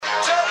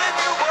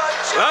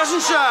Rise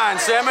and shine,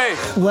 Sammy.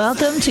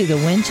 Welcome to the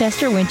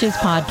Winchester Wenches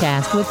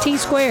podcast with T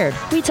Squared.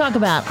 We talk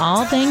about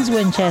all things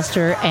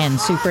Winchester and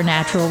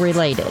supernatural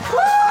related. That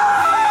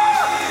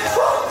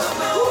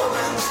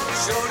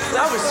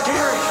was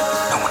scary.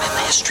 No one in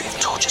the history of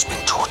torture has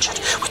been tortured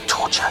with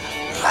torture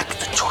like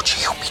the torture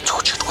you'll be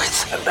tortured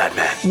with. I'm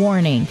Batman.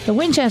 Warning, the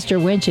Winchester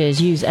Wenches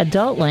use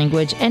adult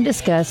language and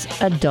discuss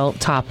adult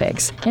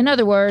topics. In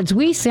other words,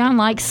 we sound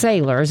like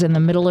sailors in the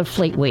middle of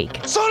Fleet Week.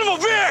 Son of a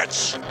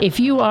bitch! If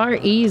you are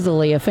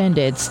easily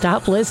offended,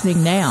 stop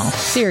listening now.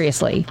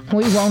 Seriously,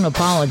 we won't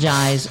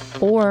apologize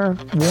or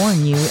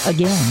warn you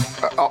again.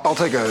 I'll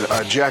take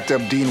a jacked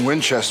up Dean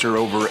Winchester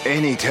over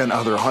any 10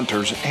 other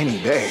hunters any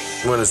day.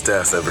 When has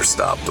death ever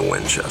stopped the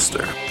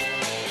Winchester?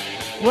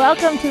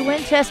 Welcome to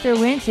Winchester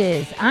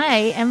Wenches.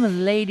 I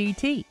am Lady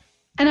T.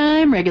 And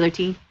I'm regular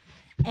T.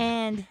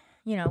 And,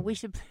 you know, we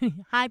should...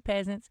 Hi,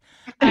 peasants.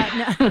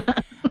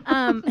 I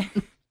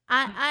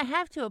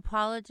have to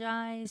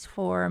apologize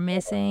for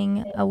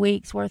missing a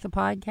week's worth of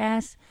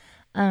podcasts,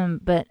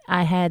 but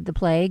I had the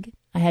plague.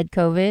 I had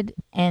COVID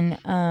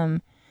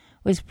and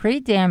was pretty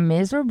damn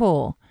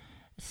miserable.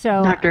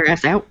 So Knocked her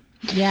ass out.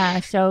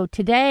 Yeah, so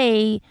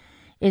today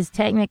is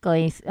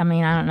technically, I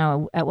mean, I don't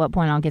know at what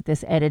point I'll get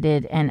this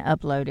edited and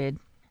uploaded,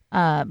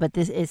 but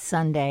this is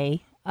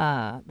Sunday,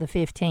 the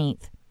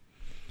 15th.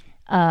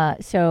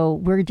 So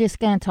we're just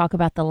going to talk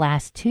about the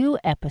last two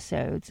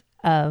episodes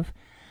of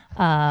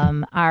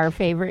our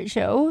favorite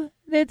show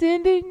that's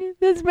ending,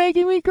 that's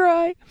making me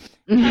cry.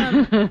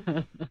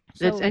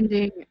 That's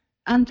ending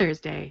on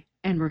Thursday,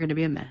 and we're going to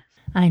be a mess.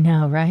 I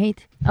know,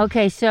 right?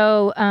 Okay,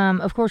 so,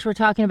 of course, we're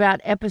talking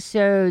about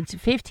episodes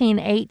 15,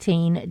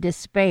 18,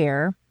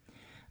 Despair,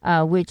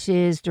 which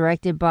is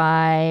directed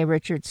by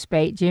Richard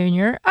Speight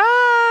Jr.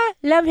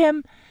 Love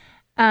him.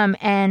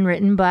 And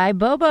written by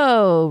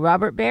Bobo,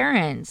 Robert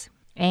Behrens.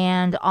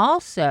 And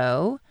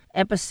also,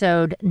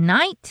 episode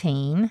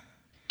 19.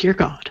 Dear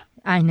God.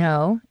 I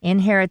know,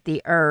 Inherit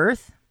the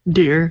Earth.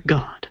 Dear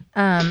God.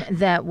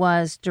 That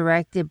was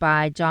directed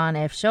by John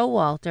F.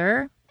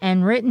 Showalter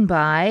and written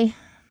by...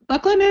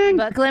 Buck Lemming.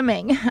 Buck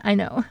Lemming, I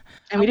know.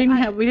 And we didn't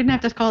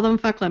have to call them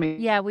Fuck Lemming.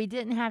 Yeah, we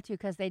didn't have to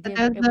because they did.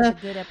 It was a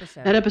good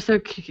episode. That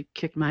episode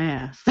kicked my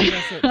ass.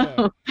 Yes, it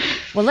did.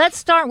 Well, let's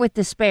start with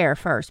Despair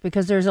first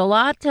because there's a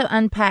lot to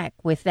unpack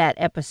with that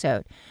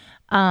episode.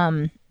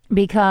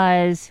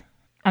 Because,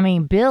 I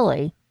mean,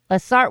 Billy.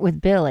 Let's start with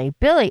Billy.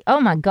 Billy,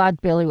 oh my God,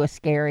 Billy was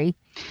scary.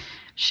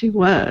 She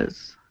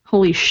was.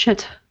 Holy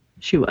shit,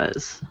 she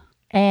was.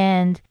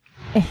 And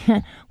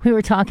we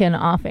were talking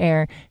off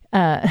air.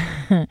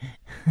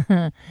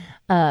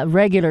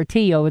 Regular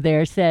T over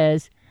there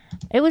says,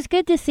 it was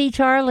good to see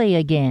Charlie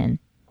again.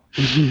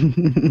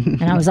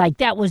 And I was like,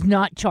 that was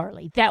not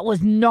Charlie. That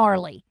was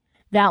gnarly.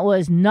 That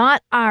was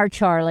not our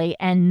Charlie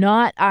and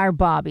not our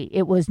Bobby.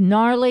 It was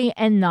gnarly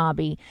and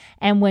knobby.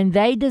 And when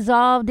they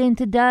dissolved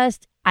into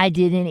dust, I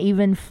didn't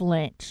even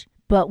flinch.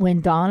 But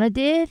when Donna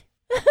did,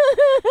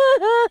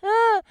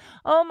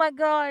 oh my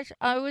gosh,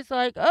 I was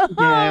like, oh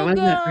yeah, I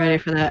wasn't God. ready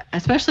for that.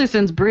 Especially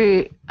since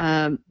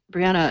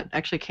Brianna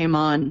actually came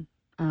on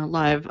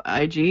live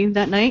IG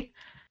that night,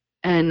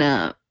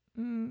 and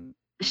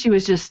she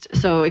was just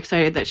so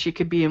excited that she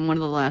could be in one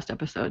of the last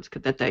episodes,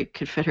 that they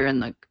could fit her in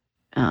the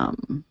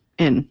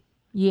in.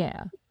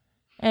 Yeah,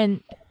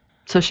 and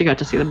so she got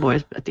to see the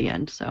boys at the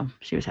end, so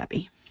she was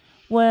happy.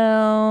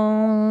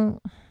 Well,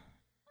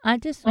 I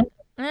just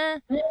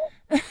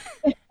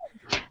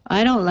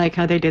I don't like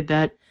how they did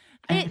that.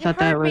 It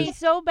hurt me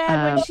so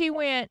bad when she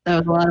went. That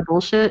was a lot of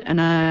bullshit,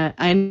 and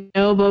I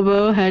know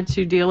Bobo had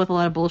to deal with a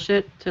lot of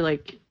bullshit.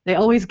 They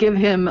always give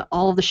him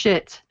all of the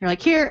shit. They're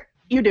like, here,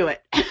 you do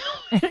it.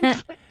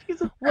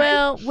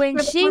 Well,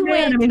 when she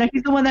went, I mean,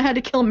 he's the one that had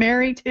to kill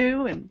Mary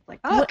too, and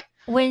like, fuck.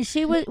 When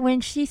she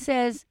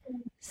says,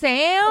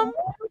 Sam,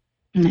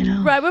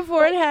 right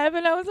before it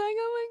happened, I was like,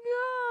 oh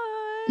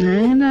my God.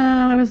 I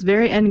know. It was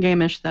very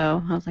endgame-ish,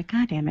 though. I was like,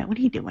 God damn it, what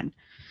are you doing?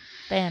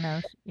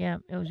 Thanos. Yeah,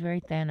 it was very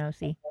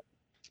Thanos-y.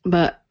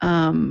 But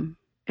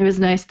it was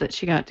nice that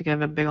she got to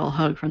give a big old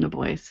hug from the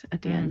boys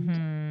at the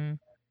end.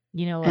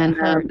 You know, and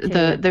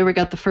they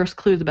got the first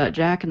clues about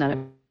Jack in that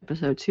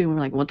episode too. And we're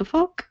like, what the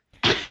fuck?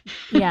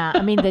 Yeah,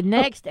 I mean the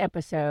next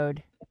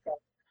episode,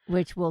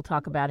 which we'll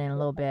talk about in a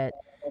little bit,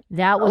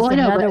 that was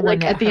another one.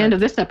 Like at the end of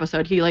this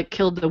episode, he like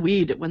killed the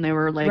weed when they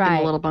were like in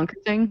the little bunker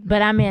thing.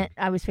 But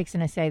I was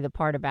fixing to say the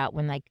part about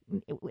when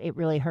it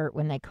really hurt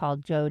when they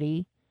called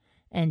Jody.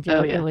 And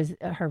Jody, it was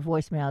her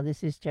voicemail.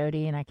 This is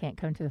Jody, and I can't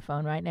come to the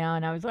phone right now.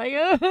 And I was like,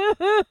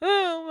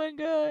 oh my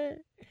God.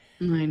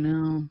 I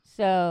know.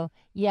 So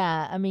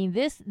yeah, I mean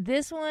this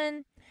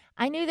one,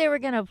 I knew they were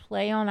gonna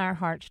play on our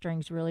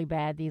heartstrings really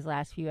bad these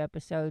last few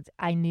episodes.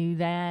 I knew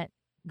that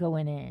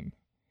going in,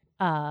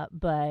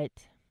 but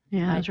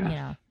yeah, that's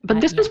right.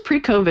 But this was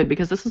pre-COVID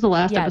because this was the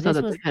last episode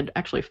that they had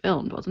actually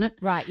filmed, wasn't it?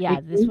 Right. Yeah.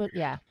 This was.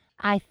 Yeah.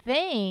 I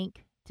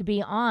think, to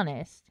be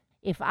honest,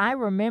 if I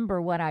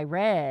remember what I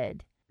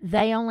read,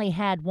 they only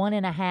had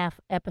 1.5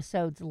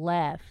 episodes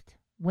left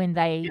when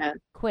they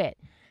quit.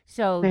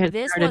 So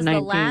this was 19.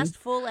 The last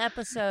full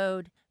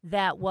episode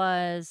that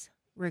was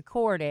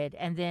recorded,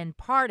 and then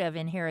part of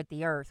Inherit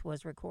the Earth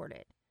was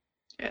recorded.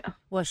 Yeah.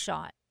 Was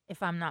shot,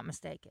 if I'm not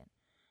mistaken.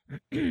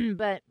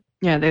 But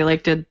yeah, they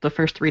like did the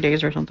first 3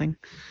 days or something.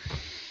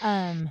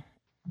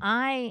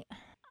 I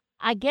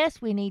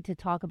guess we need to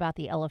talk about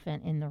the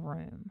elephant in the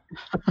room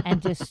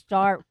and just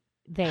start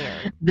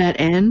there. That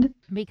end?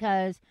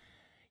 Because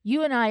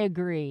you and I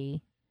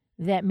agree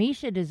that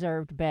Misha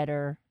deserved a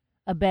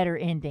better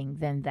ending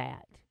than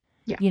that.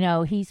 Yeah. You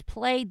know, he's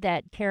played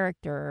that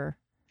character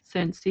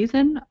since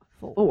season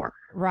 4.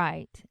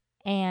 Right.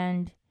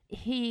 And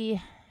he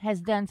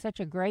has done such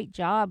a great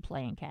job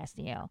playing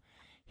Castiel.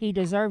 He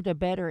deserved a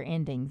better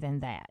ending than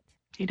that.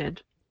 He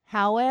did.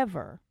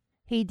 However,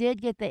 he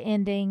did get the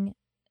ending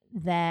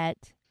that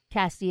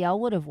Castiel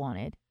would have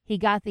wanted. He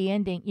got the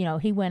ending, you know,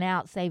 he went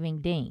out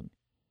saving Dean.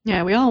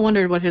 Yeah, we all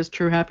wondered what his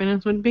true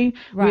happiness would be.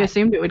 Right. We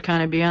assumed it would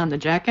kind of be on the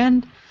Jack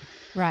end.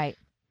 Right.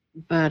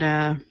 But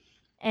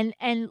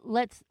and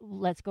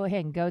let's go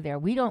ahead and go there.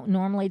 We don't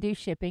normally do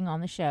shipping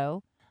on the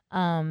show.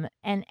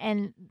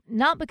 And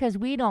not because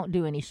we don't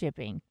do any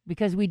shipping,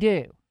 because we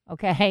do,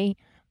 okay?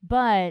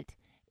 But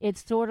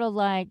it's sort of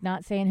like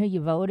not saying who you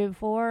voted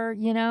for,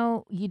 you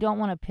know? You don't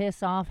want to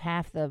piss off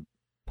half the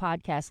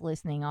podcast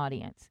listening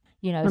audience,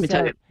 you know? Let me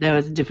tell you, that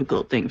was a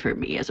difficult thing for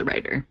me as a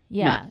writer.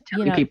 Yeah. Not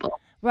telling people.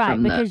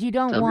 Right, because you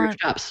don't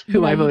want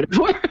who I voted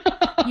for.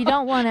 You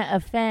don't want to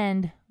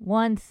offend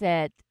one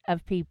set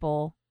of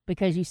people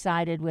because you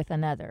sided with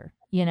another,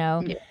 you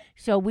know? Yeah.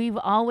 So we've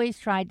always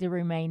tried to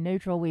remain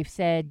neutral. We've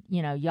said,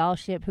 you know, y'all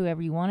ship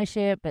whoever you want to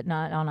ship, but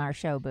not on our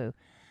show, boo.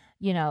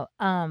 You know,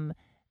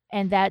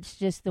 and that's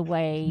just the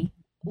way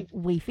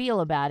we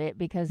feel about it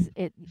because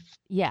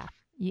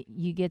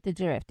you get the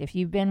drift. If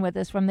you've been with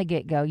us from the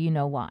get-go, you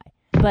know why.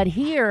 But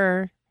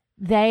here,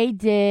 they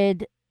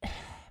did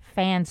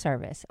fan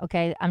service,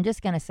 okay? I'm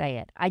just going to say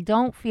it. I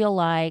don't feel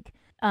like...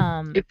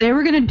 if they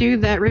were going to do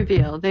that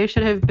reveal, they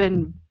should have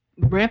been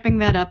ramping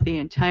that up the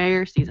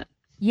entire season.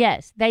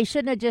 Yes, they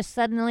shouldn't have just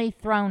suddenly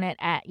thrown it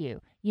at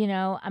you. You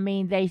know, I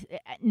mean,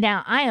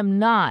 now, I am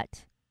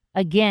not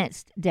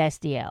against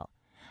Destiel.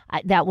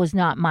 That was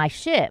not my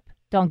ship.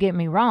 Don't get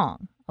me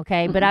wrong,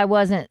 okay? Mm-hmm. But I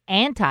wasn't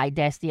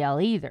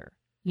anti-Destiel either,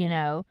 you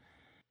know?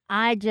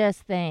 I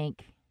just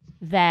think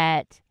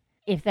that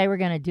if they were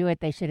going to do it,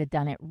 they should have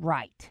done it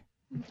right.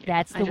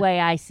 That's the way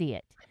I see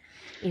it.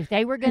 If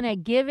they were going to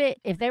give it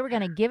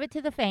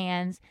to the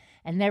fans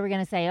and they were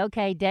going to say,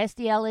 okay,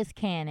 Destiel is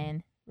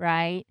canon,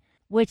 right?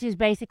 Which is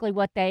basically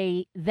what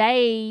they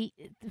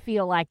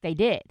feel like they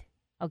did.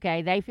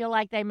 Okay, they feel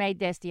like they made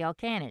Destiel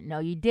canon. No,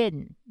 you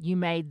didn't. You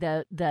made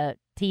the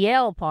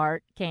TL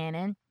part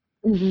canon,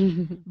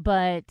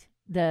 but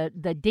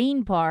the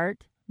Dean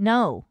part,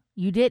 no,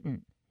 you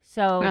didn't.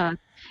 So, and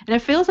it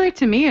feels like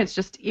to me, it's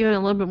just even a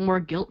little bit more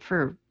guilt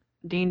for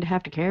Dean to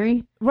have to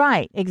carry.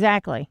 Right,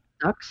 exactly.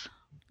 Sucks.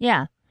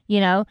 Yeah, you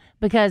know,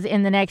 because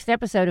in the next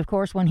episode, of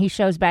course, when he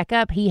shows back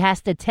up, he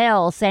has to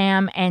tell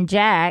Sam and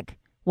Jack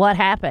what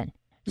happened.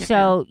 Okay.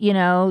 So, you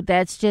know,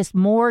 that's just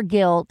more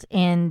guilt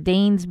in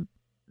Dean's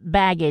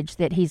baggage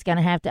that he's going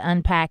to have to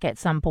unpack at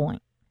some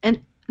point.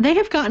 And they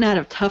have gotten out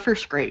of tougher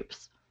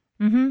scrapes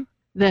than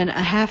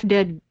a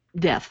half-dead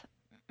death.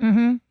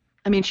 Mm-hmm.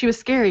 I mean, she was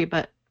scary,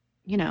 but,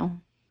 you know,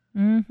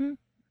 I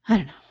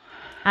don't know.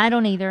 I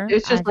don't either.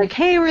 It's just like,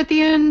 hey, we're at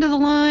the end of the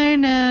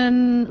line,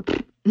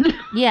 and...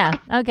 Yeah,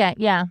 okay,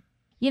 yeah.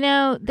 You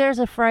know, there's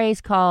a phrase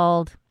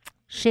called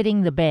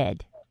shitting the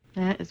bed.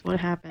 That is what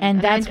happened.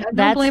 And I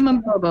don't blame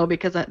him, Bobo,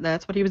 because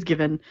that's what he was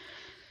given,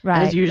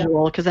 right, as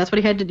usual, because that's what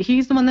he had to do.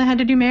 He's the one that had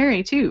to do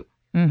Mary, too.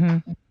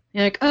 Mm-hmm.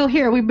 You're like, oh,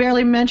 here, we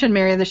barely mentioned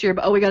Mary this year,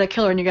 but we got to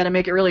kill her, and you got to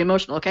make it really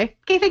emotional, okay?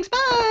 Okay, thanks,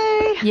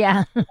 bye!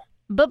 Yeah.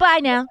 Bye-bye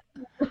now.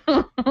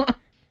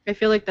 I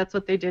feel like that's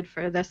what they did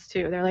for this,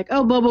 too. They're like,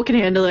 oh, Bobo can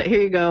handle it.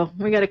 Here you go.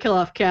 We got to kill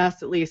off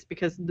cast, at least,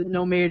 because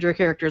no major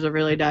characters have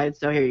really died,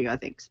 so here you go.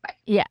 Thanks, bye.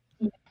 Yeah.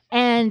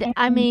 And,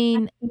 I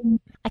mean,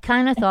 I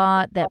kind of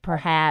thought that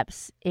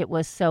perhaps it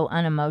was so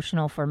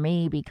unemotional for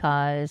me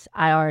because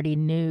I already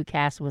knew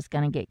Cass was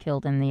going to get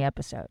killed in the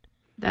episode.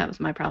 That was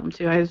my problem,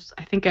 too. I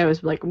think I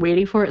was, like,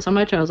 waiting for it so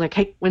much. I was like,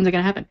 hey, when's it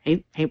going to happen?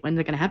 Hey, when's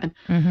it going to happen?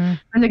 Mm-hmm.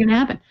 When's it going to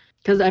happen?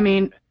 Because, I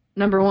mean,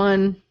 number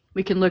one,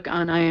 we can look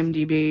on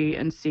IMDb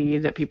and see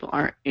that people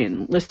aren't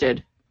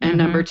enlisted. And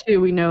number two,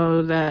 we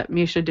know that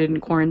Misha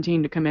didn't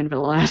quarantine to come in for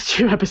the last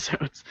 2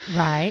 episodes.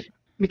 Right.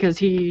 Because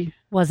he...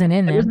 wasn't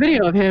in there. There's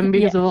video of him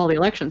because of all the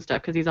election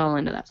stuff, because he's all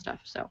into that stuff,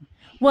 so...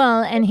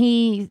 Well,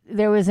 and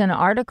there was an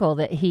article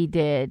that he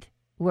did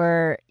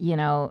where, you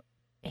know,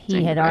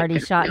 he had already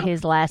shot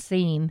his last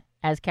scene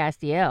as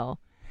Castiel.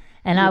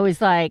 And I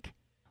was like,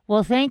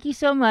 well, thank you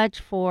so much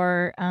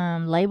for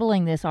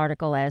labeling this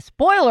article as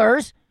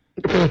spoilers,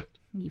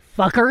 you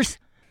fuckers.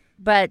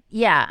 But,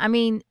 yeah, I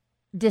mean,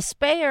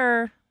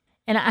 despair,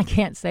 and I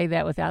can't say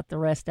that without the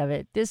rest of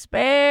it.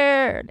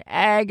 Despair and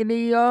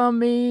agony on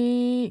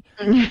me.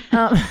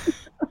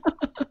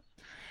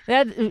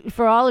 That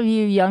for all of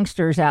you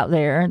youngsters out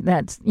there,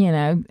 that's, you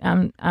know,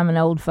 I'm an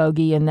old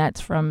fogey, and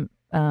that's from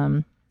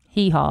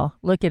Hee Haw.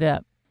 Look it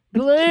up.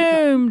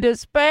 gloom,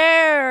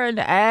 despair, and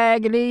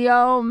agony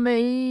on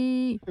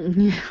me.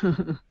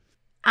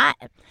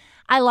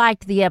 I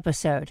liked the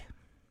episode.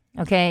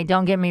 Okay,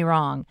 don't get me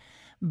wrong,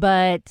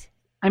 but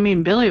I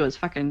mean, Billy was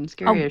fucking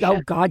scary as shit.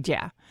 Oh God,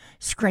 yeah,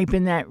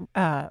 scraping that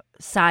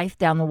scythe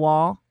down the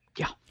wall.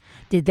 Yeah.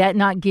 Did that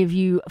not give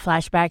you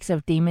flashbacks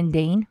of Demon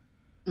Dean?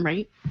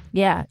 Right.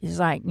 Yeah, it's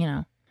like,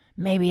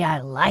 maybe I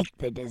like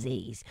the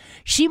disease.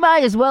 She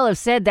might as well have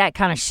said that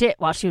kind of shit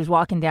while she was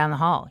walking down the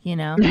hall.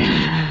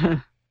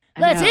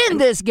 Let's end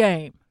this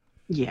game.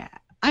 Yeah.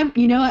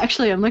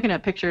 Actually, I'm looking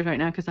at pictures right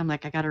now because I'm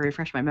like, I got to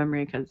refresh my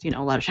memory because, a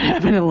lot of shit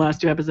happened in the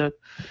last 2 episodes.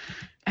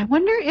 I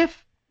wonder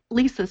if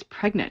Lisa's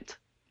pregnant.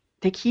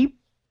 They keep,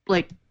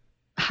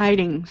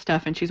 hiding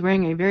stuff, and she's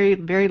wearing a very,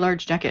 very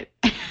large jacket.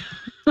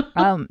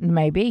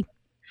 Maybe.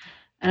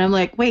 And I'm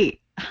like,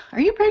 wait, are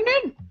you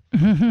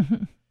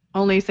pregnant?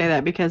 Only say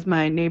that because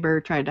my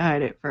neighbor tried to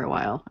hide it for a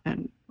while,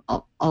 and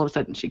all of a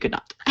sudden she could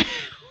not.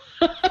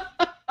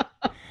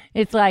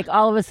 It's like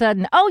all of a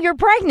sudden, oh, you're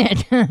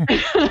pregnant.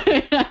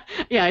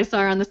 Yeah, I saw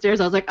her on the stairs.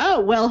 I was like, oh,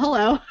 well,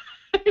 hello.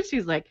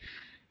 She's like,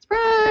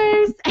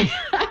 surprise.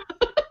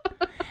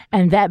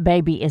 And that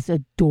baby is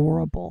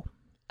adorable.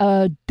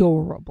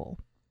 Adorable.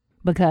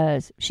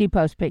 Because she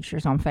posts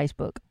pictures on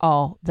Facebook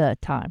all the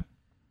time.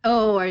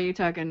 Oh, are you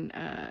talking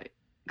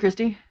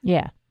Christy?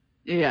 Yeah.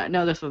 Yeah,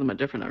 no, this was a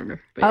different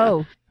number.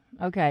 Oh,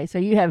 okay. So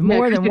you have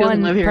more than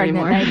one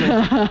pregnant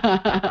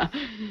neighbor.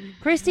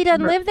 Christy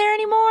doesn't live there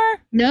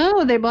anymore?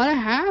 No, they bought a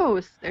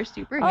house. They're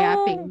super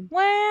happy.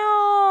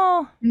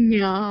 Wow.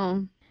 Yeah.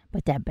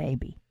 But that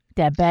baby.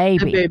 That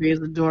baby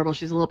is adorable.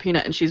 She's a little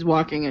peanut, and she's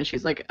walking, and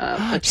she's like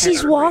a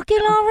she's walking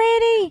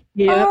already?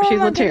 Yeah, she's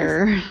a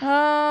terror.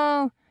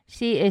 Oh,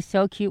 she is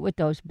so cute with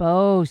those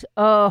bows.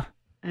 Oh.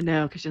 I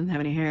know, because she doesn't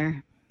have any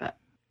hair. But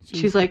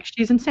she's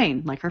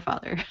insane, like her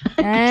father.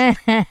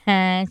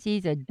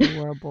 She's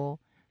adorable.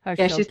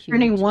 She's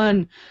turning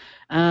 1.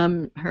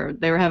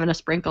 They were having a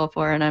sprinkle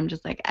for her, and I'm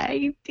just like,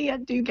 I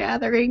can't do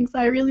gatherings.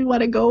 I really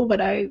want to go,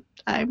 but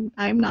I'm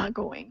not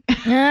going.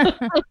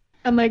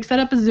 I'm like, set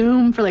up a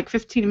Zoom for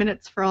 15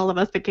 minutes for all of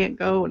us that can't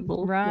go, and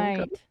we'll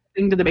go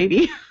sing to the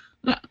baby.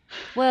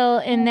 Well,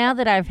 and now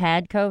that I've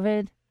had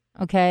COVID,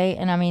 okay,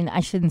 and I mean,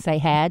 I shouldn't say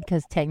had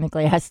because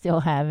technically I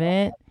still have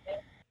it.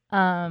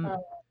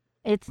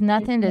 It's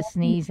nothing to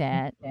sneeze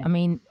at. I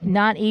mean,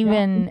 not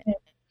even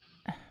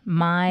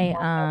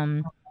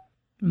my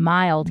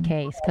mild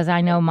case, because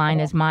I know mine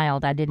is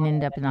mild. I didn't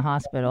end up in the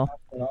hospital,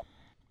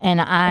 and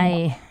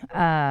I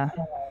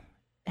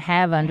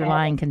have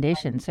underlying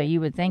conditions, so you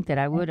would think that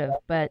I would have,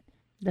 but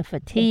the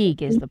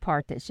fatigue is the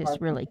part that's just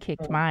really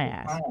kicked my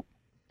ass,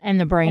 and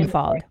the brain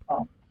fog.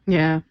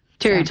 Yeah.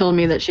 Terri told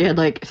me that she had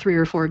 3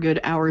 or 4 good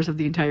hours of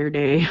the entire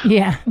day.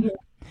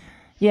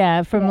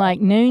 Yeah, from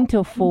noon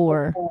till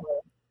 4,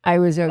 I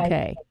was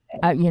okay.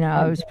 I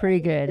was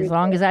pretty good as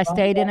long as I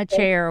stayed in a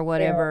chair or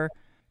whatever,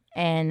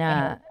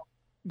 and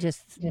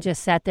just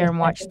sat there and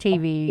watched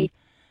TV,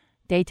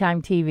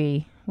 daytime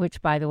TV,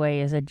 which by the way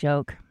is a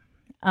joke.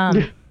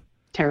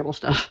 Terrible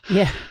stuff.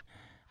 Yeah.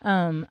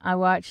 I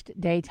watched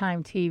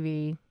daytime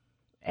TV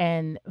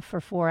and for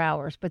 4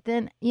 hours, but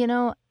then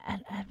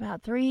at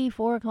about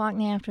 3-4 o'clock in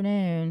the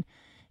afternoon,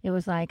 it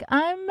was like,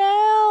 I'm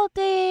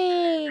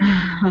melting,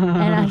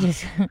 and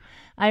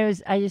I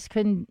just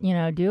couldn't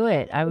do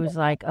it. I was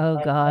like, oh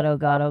God,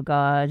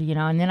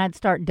 and then I'd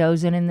start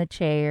dozing in the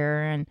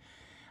chair,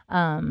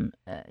 and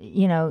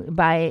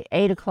by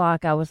 8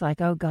 o'clock I was like,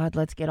 oh God,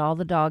 let's get all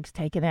the dogs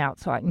taken out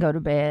so I can go to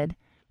bed.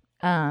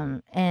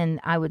 And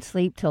I would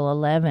sleep till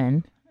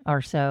 11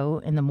 or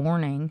so in the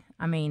morning.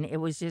 I mean, it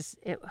was just,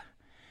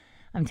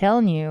 I'm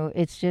telling you,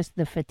 it's just,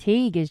 the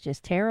fatigue is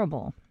just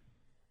terrible.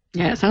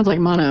 Yeah, it sounds like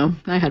mono.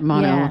 I had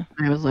mono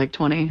when I was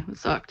 20. It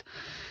sucked.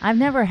 I've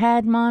never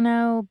had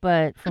mono,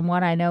 but from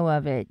what I know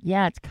of it,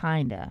 yeah, it's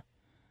kinda.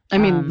 I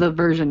mean, the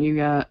version you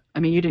got,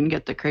 you didn't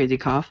get the crazy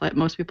cough that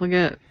most people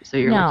get, so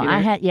you're lucky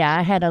there.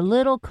 I had a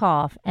little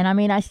cough, and I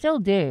mean, I still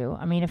do.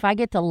 I mean, if I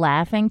get to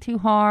laughing too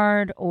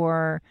hard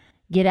or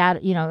get out,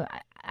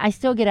 I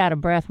still get out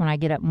of breath when I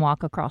get up and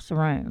walk across the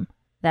room.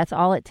 That's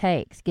all it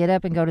takes. Get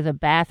up and go to the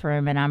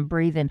bathroom, and I'm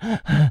breathing,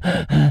 like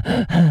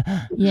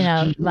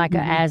an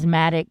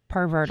asthmatic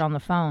pervert on the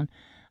phone,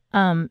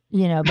 by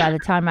the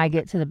time I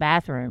get to the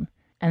bathroom.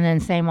 And then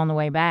same on the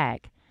way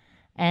back.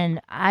 And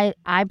I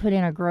put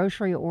in a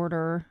grocery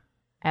order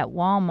at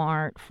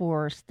Walmart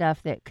for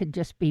stuff that could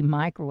just be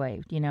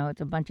microwaved.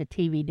 It's a bunch of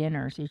TV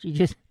dinners that you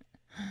just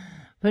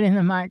put in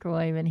the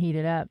microwave and heat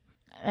it up.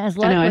 As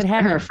luck would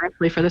have her a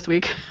freshly for this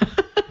week.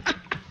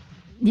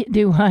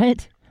 Do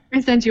what? I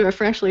sent you a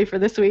freshly for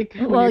this week.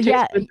 Well,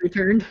 yeah.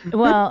 Returned.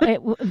 Well,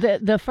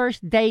 the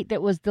first date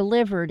that was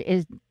delivered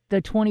is the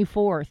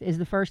 24th. Is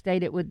the first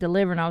date it would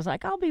deliver, and I was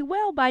like, I'll be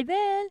well by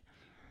then.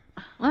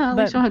 Well, at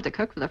least you don't have to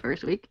cook for the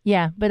first week.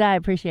 Yeah, but I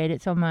appreciate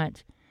it so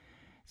much.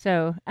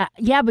 So,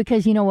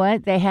 because you know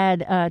what? They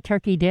had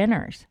turkey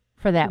dinners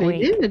for that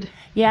week. They did.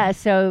 Yeah,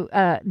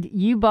 so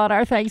you bought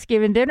our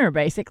Thanksgiving dinner,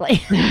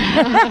 basically.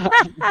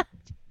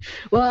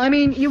 Well, I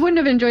mean, you wouldn't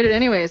have enjoyed it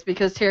anyways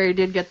because Terry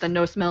did get the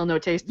no smell, no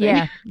taste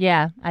thing.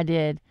 Yeah, I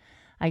did.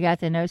 I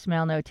got the no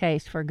smell, no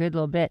taste for a good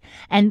little bit.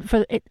 And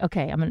for it,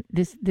 okay, I mean,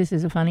 this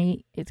is a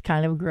funny. It's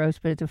kind of gross,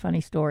 but it's a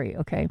funny story.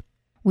 Okay,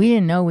 we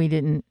didn't know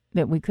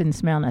that we couldn't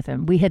smell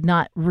nothing. We had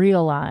not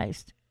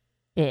realized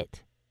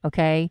it.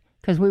 Okay,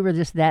 because we were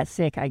just that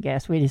sick. I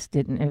guess we just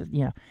didn't. It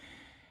was.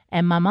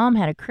 And my mom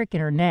had a crick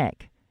in her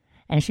neck,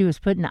 and she was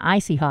putting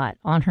icy hot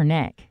on her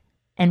neck,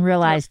 and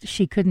realized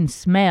she couldn't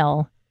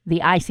smell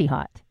the icy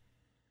hot.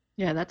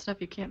 Yeah, that stuff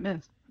you can't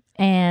miss.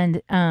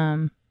 And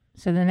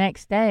so the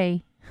next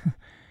day,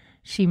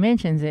 she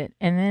mentions it,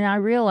 and then I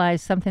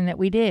realized something that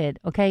we did.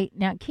 Okay,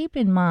 now keep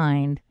in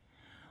mind,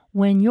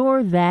 when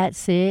you're that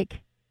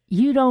sick,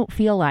 you don't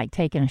feel like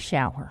taking a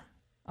shower.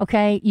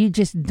 Okay, you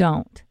just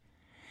don't.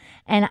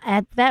 And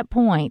at that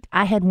point,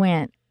 I had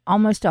went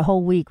almost a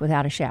whole week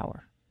without a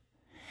shower,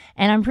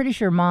 and I'm pretty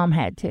sure Mom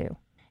had too.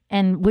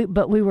 And there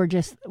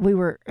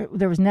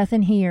was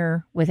nothing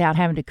here without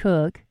having to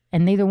cook,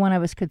 and neither one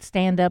of us could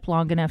stand up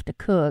long enough to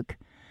cook.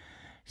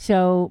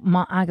 So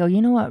I go,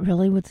 you know what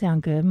really would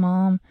sound good,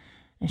 Mom?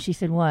 And she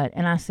said, what?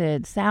 And I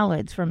said,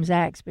 salads from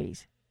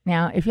Zaxby's.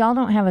 Now, if y'all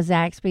don't have a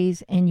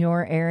Zaxby's in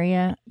your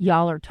area,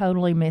 y'all are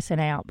totally missing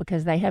out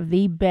because they have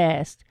the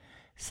best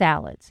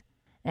salads.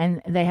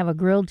 And they have a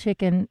grilled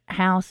chicken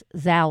house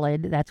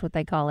salad. That's what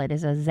they call it,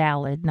 is a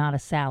salad, not a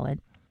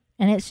salad.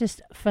 And it's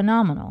just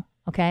phenomenal,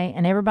 okay?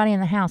 And everybody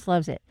in the house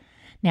loves it.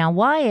 Now,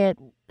 Wyatt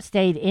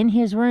stayed in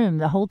his room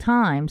the whole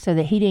time so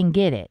that he didn't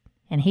get it.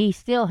 And he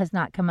still has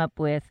not come up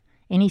with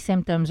any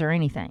symptoms or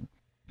anything.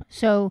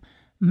 So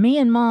me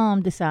and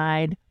Mom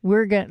decide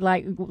we're going to,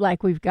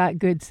 like we've got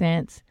good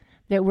sense,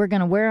 that we're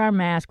going to wear our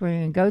mask, we're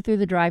going to go through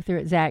the drive-thru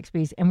at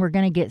Zaxby's, and we're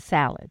going to get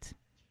salads,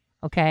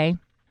 okay?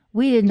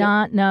 We did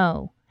not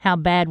know how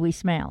bad we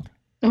smelled.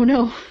 Oh,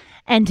 no.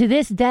 And to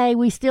this day,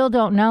 we still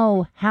don't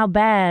know how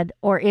bad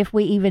or if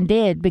we even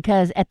did,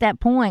 because at that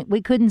point,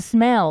 we couldn't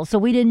smell, so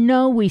we didn't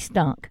know we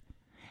stunk.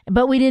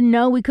 But we didn't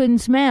know we couldn't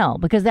smell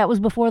because that was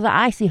before the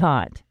icy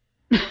hot.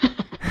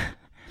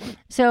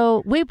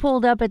 So we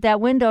pulled up at that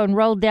window and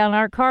rolled down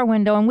our car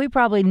window, and we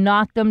probably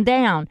knocked them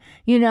down,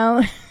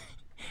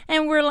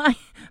 And we're like,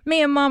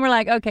 me and Mom were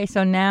like, okay,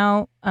 so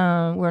now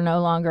we're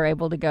no longer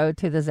able to go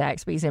to the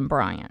Zaxby's in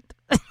Bryant.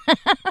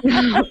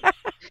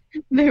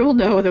 They will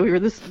know that we were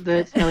the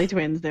smelly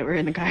twins that were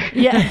in the car.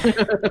 Yeah.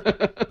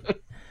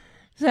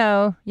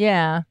 So,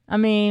 yeah. I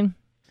mean,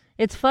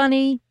 it's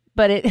funny,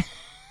 but it...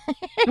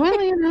 Well,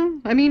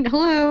 I mean,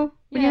 hello.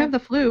 When you have the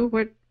flu,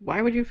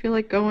 why would you feel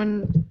like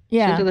going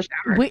into the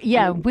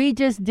shower? We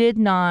just did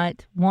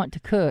not want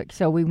to cook.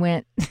 So we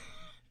went,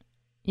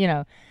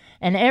 and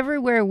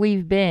everywhere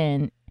we've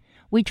been,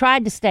 we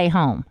tried to stay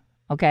home.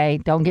 Okay.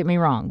 Don't get me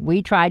wrong.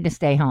 We tried to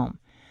stay home.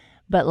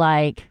 But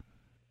like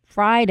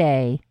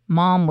Friday,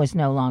 Mom was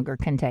no longer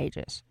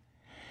contagious.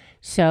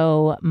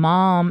 So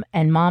Mom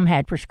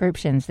had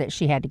prescriptions that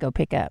she had to go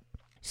pick up.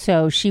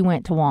 So she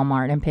went to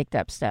Walmart and picked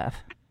up stuff.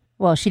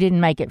 Well, she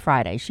didn't make it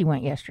Friday. She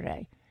went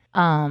yesterday.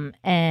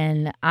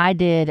 And I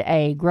did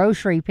a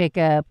grocery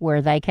pickup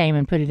where they came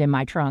and put it in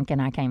my trunk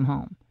and I came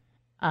home.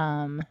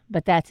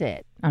 But that's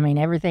it. I mean,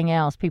 everything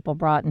else people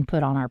brought and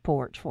put on our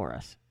porch for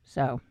us.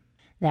 So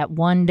that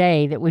one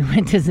day that we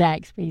went to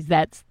Zaxby's,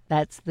 that's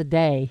the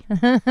day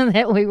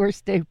that we were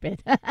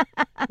stupid.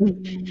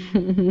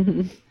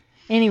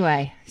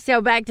 Anyway,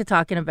 so back to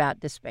talking about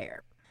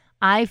despair.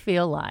 I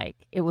feel like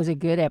it was a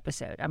good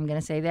episode. I'm going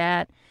to say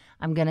that.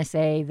 I'm going to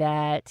say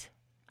that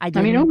I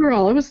mean,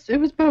 overall, it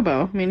was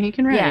Bobo. I mean, he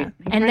can write. Yeah,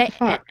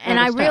 and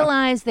I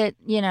realized that,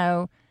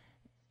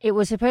 it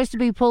was supposed to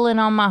be pulling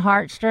on my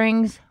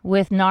heartstrings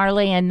with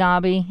Gnarly and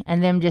Nobby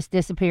and them just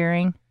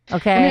disappearing.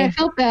 Okay. I mean, I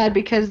felt bad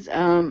because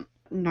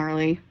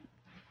Gnarly,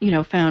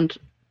 found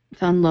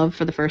love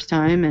for the first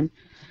time, and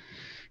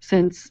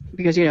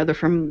because they're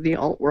from the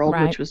alt world,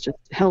 right, which was just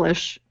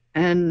hellish,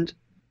 and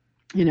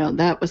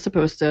that was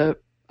supposed to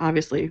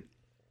obviously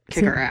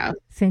kick her ass.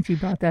 Since you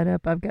brought that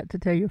up, I've got to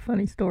tell you a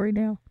funny story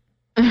now.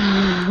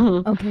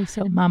 Okay,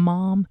 so my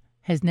mom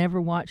has never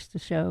watched the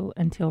show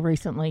until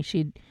recently.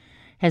 She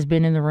has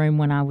been in the room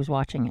when I was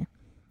watching it.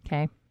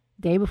 Okay,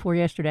 day before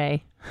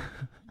yesterday,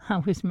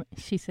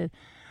 she said,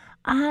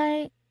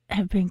 I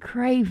have been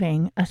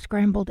craving a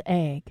scrambled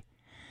egg.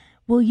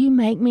 Will you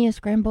make me a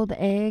scrambled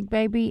egg,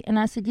 baby? And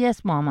I said,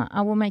 yes, Mama,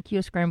 I will make you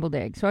a scrambled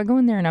egg. So I go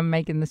in there and I'm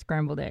making the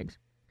scrambled eggs.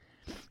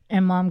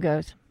 And Mom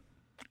goes,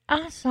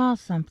 I saw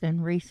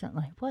something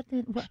recently.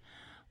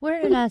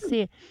 Where did I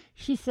see it?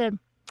 She said,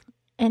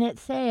 and it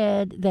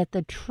said that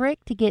the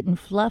trick to getting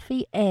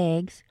fluffy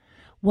eggs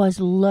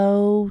was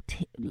low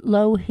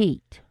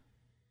heat.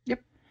 Yep.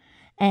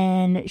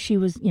 And she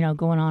was,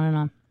 going on and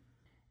on.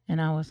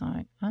 And I was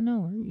like, I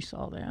know where you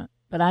saw that.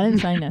 But I didn't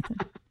say nothing.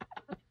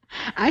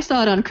 I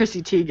saw it on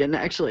Chrissy Teigen,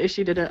 actually.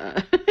 She did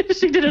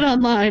it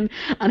online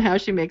on how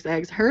she makes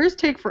eggs. Hers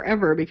take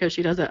forever because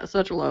she does it at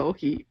such low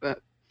heat.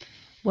 But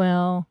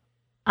well,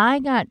 I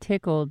got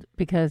tickled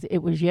because it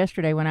was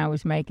yesterday when I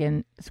was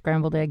making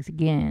scrambled eggs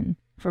again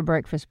for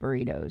breakfast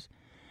burritos.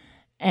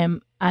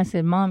 And I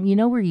said, Mom, you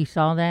know where you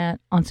saw that?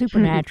 On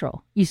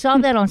Supernatural. You saw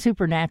that on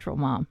Supernatural,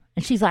 Mom.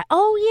 And she's like,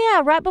 oh,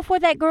 yeah, right before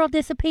that girl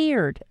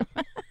disappeared.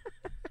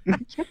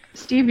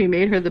 Stevie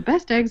made her the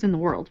best eggs in the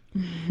world.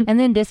 And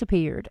then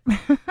disappeared.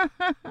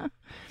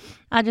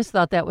 I just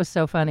thought that was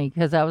so funny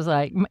because I was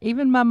like,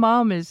 even my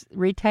mom is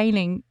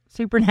retaining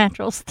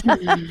Supernatural stuff.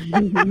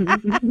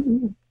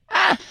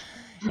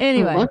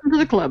 Anyway. Welcome to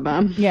the club,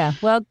 Mom. Yeah,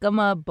 welcome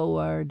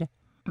aboard.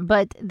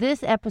 But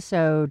this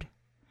episode,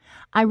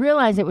 I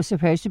realized it was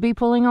supposed to be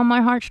pulling on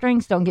my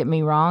heartstrings. Don't get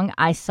me wrong.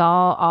 I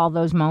saw all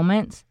those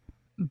moments,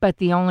 but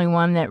the only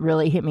one that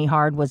really hit me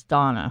hard was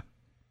Donna.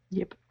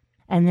 Yep.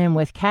 And then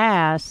with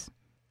Cass,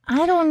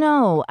 I don't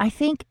know. I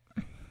think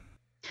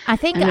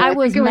I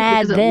was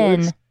mad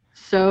then.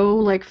 So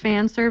like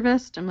fan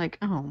serviced. I'm like,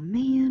 oh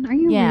man, are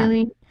you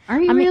really? Are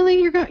you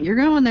really? You're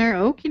going there?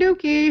 Okie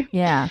dokie.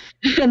 Yeah.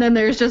 And then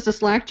there's just a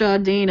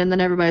slack-jawed Dean, and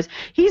then everybody's,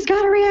 he's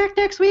got to react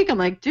next week. I'm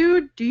like,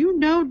 dude, do you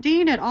know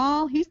Dean at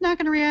all? He's not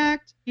going to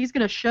react. He's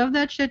going to shove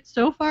that shit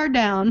so far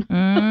down.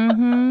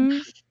 Mm-hmm.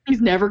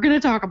 He's never going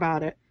to talk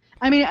about it.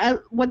 I mean,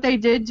 what they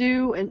did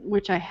do, and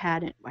which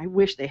I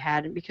wish they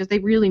hadn't, because they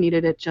really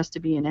needed it just to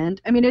be an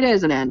end. I mean, it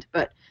is an end,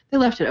 but they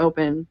left it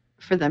open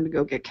for them to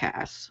go get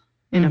Cass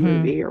in a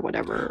movie or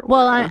whatever.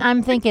 Well,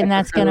 I'm thinking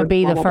that's going to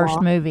be the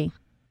first movie.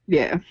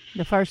 Yeah.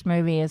 The first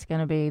movie is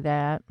going to be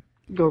that.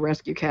 Go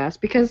rescue Cass.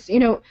 Because, you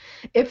know,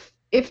 if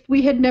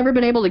we had never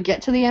been able to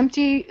get to the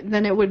empty,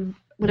 then it would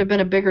have been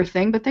a bigger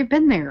thing, but they've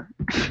been there.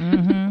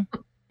 Mm-hmm.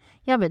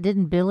 Yeah, but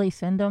didn't Billy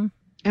send them?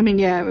 I mean,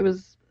 yeah,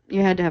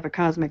 you had to have a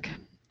cosmic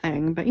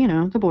thing, but, you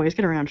know, the boys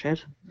get around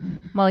shit.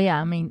 Well, yeah,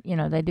 I mean, you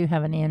know, they do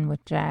have an in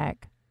with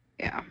Jack.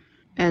 Yeah.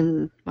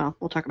 And, well,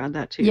 we'll talk about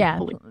that, too. Yeah.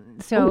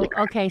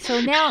 Okay, so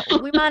now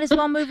we might as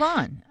well move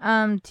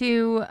on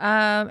to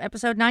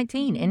episode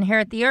 19,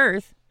 Inherit the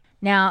Earth.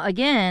 Now,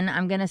 again,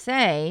 I'm going to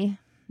say,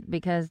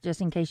 because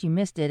just in case you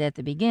missed it at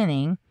the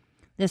beginning,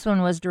 this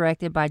one was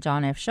directed by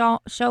John F.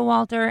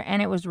 Showalter,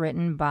 and it was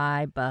written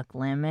by Buck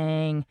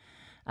Lemming,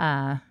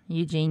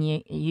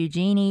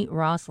 Eugenie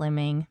Ross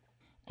Lemming,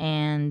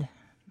 and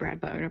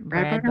Brad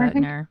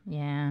Buckner.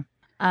 Yeah.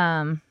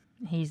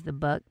 He's the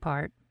Buck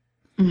part.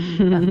 Of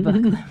Buck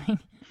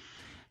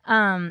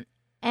Lemming.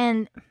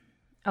 And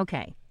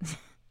okay,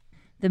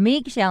 the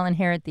meek shall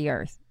inherit the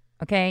earth.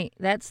 Okay,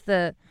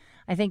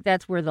 I think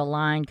that's where the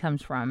line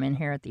comes from,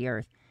 inherit the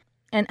earth.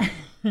 And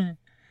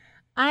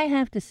I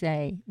have to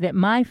say that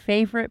my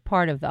favorite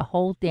part of the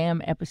whole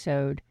damn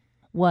episode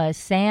was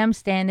Sam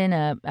standing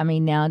up. I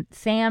mean, now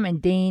Sam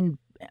and Dean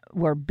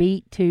were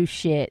beat to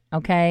shit,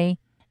 okay?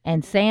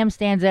 And Sam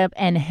stands up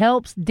and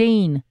helps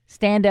Dean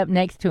stand up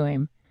next to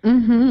him.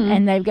 Mm-hmm.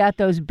 And they've got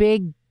those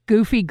big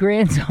goofy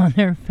grins on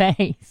their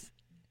face.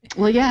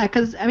 Well, yeah,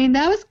 because I mean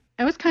I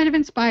was kind of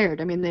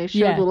inspired. I mean, they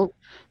showed little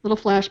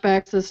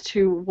flashbacks as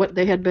to what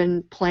they had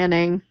been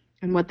planning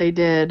and what they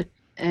did,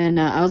 and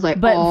I was like,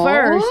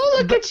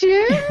 look at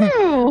you!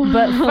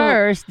 But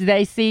first,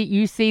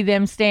 you see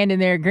them standing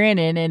there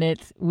grinning, and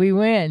it's we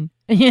win.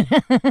 You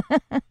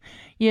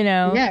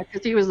know? Yeah,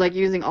 because he was like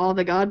using all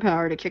the god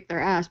power to kick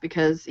their ass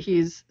because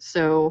he's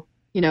so,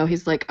 you know,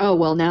 he's like, oh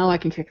well, now I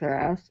can kick their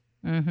ass.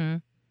 Mm-hmm.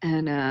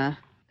 And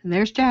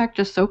there's Jack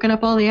just soaking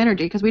up all the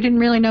energy because we didn't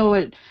really know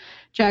what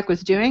Jack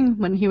was doing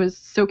when he was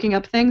soaking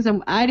up things,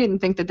 and I didn't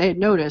think that they had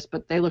noticed,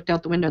 but they looked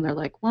out the window and they're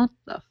like, what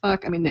the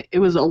fuck? I mean, it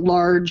was a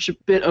large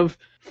bit of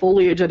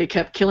foliage that he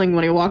kept killing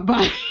when he walked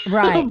by.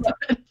 Right.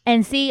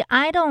 And see,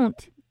 I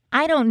don't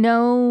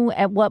know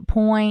at what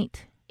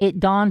point it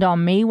dawned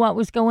on me what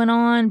was going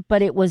on,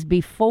 but it was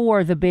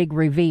before the big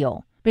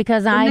reveal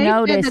because when I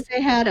noticed said that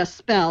they had a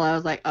spell. I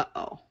was like,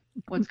 uh-oh,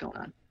 what's going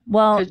on?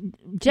 Well,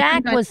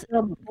 Jack was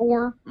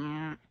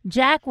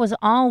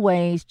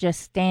always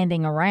just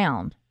standing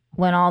around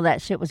when all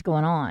that shit was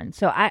going on.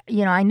 So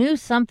I knew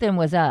something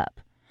was up.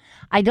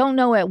 I don't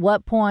know at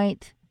what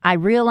point I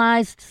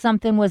realized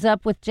something was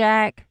up with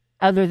Jack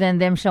other than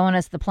them showing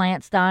us the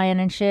plants dying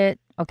and shit,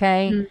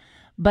 okay? Mm-hmm.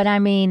 But I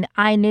mean,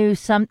 I knew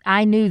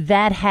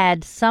that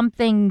had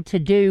something to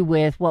do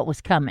with what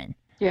was coming.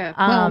 Yeah.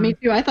 Well, me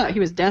too. I thought he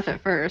was death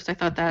at first. I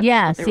thought that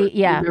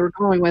they were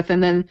going with,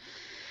 and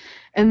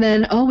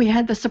then, oh, we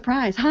had the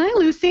surprise. Hi,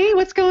 Lucy.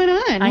 What's going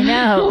on? I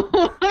know.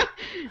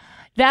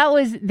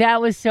 That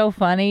was so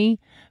funny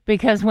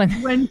because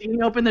when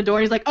Dean opened the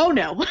door, he's like, oh,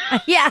 no.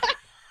 Yeah.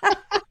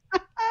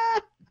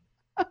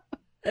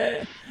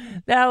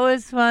 That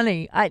was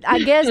funny. I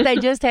guess they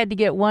just had to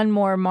get one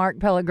more Mark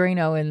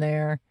Pellegrino in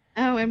there.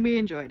 Oh, and we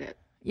enjoyed it.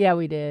 Yeah,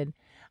 we did.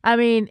 I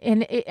mean,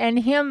 and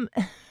him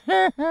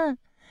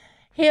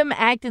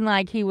acting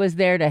like he was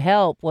there to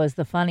help was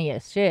the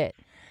funniest shit.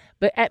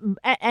 But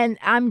and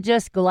I'm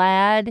just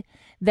glad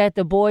that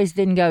the boys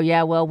didn't go,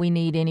 yeah, well, we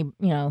need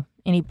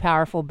any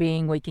powerful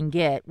being we can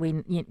get.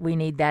 We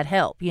need that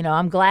help. You know,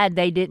 I'm glad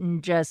they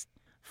didn't just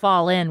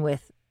fall in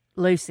with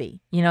Lucy.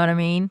 You know what I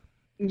mean?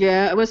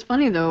 Yeah, it was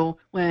funny though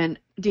when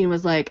Dean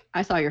was like,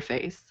 I saw your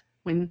face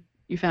when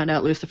you found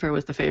out Lucifer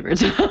was the favorite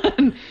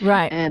son.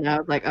 Right. And I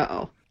was like,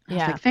 uh-oh. I was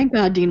yeah. like, thank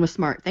God Dean was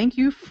smart. Thank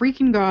you,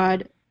 freaking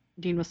God,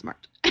 Dean was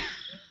smart.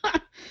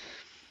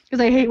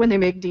 Because I hate when they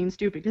make Dean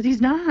stupid, because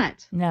he's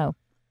not. No.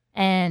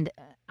 And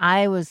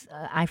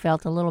I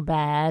felt a little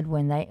bad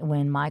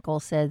when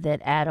Michael said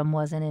that Adam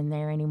wasn't in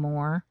there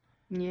anymore.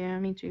 Yeah,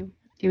 me too.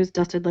 He was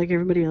dusted like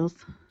everybody else.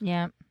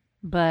 Yeah.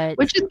 But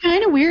which is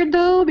kind of weird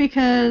though,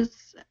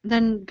 because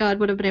then God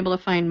would have been able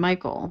to find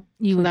Michael.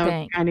 You would that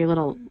think. Was kind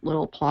of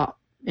little plot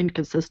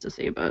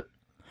inconsistency, but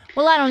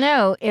well, I don't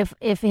know if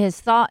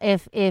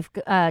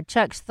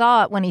Chuck's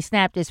thought when he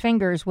snapped his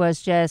fingers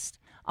was just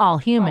all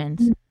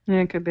humans.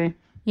 Yeah, it could be.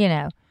 You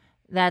know,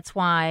 that's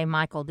why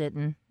Michael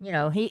didn't. You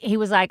know, he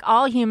was like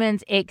all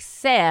humans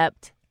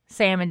except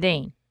Sam and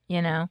Dean.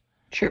 You know,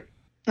 sure.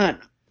 I don't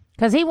know.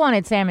 Because he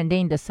wanted Sam and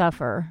Dean to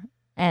suffer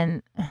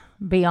and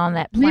be on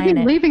that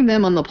planet. Leaving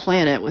them on the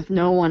planet with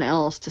no one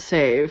else to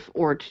save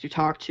or to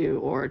talk to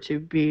or to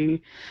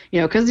be,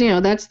 because,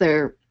 that's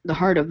the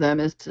heart of them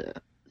is to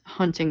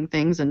hunting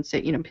things and,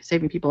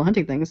 saving people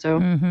hunting things. So,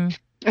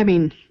 I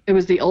mean, it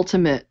was the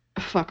ultimate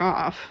fuck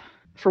off.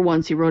 For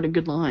once, he wrote a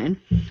good line.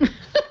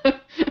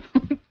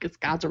 Because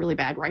God's a really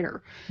bad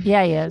writer.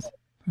 Yeah, he is.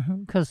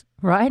 Because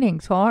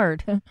writing's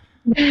hard.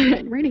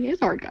 Writing is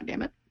hard,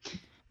 goddammit.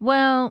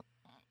 Well,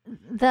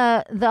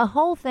 the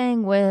whole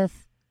thing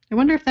with... I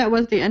wonder if that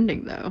was the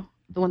ending, though.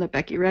 The one that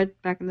Becky read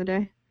back in the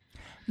day.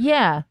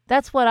 Yeah,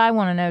 that's what I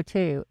want to know,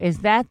 too. Is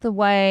that the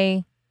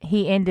way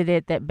he ended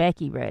it that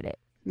Becky read it?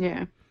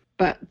 Yeah.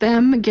 But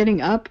them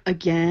getting up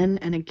again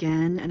and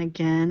again and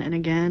again and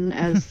again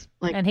as,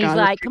 like... and he's God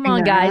like, come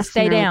on, guys,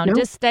 stay down. Like, nope,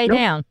 just stay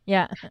down.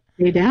 Yeah.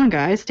 Stay down,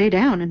 guys. Stay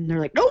down. And they're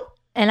like, nope.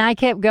 And I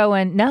kept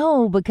going,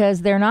 no,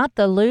 because they're not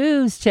the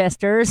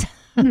Chesters.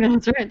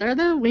 That's right. They're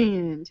the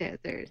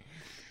Winchesters.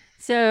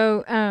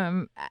 So,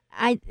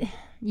 I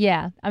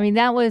mean,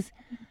 that was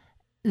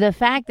the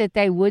fact that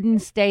they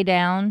wouldn't stay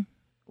down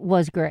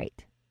was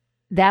great.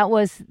 That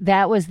was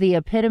the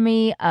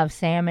epitome of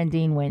Sam and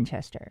Dean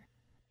Winchester.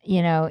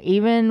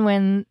 Even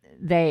when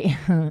the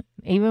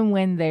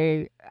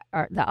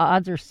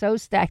odds are so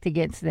stacked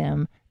against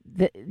them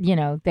that,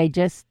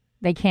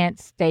 they can't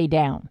stay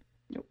down.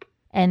 Nope.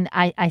 And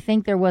I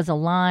think there was a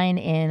line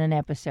in an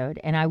episode,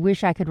 and I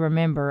wish I could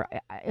remember.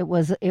 It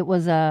was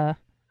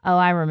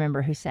I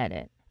remember who said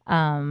it.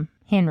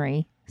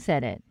 Henry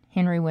said it.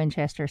 Henry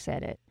Winchester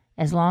said it.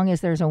 As long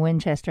as there's a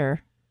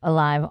Winchester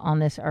alive on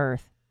this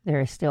earth,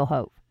 there is still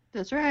hope.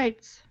 That's right.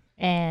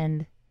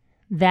 And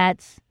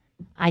that's,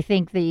 I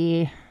think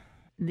they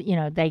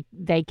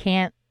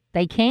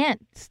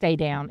can't stay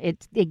down.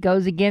 It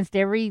goes against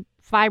every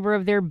fiber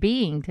of their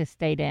being to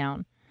stay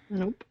down.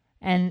 Nope.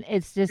 And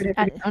it's just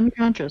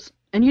unconscious.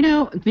 And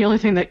the only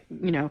thing that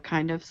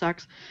kind of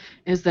sucks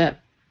is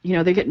that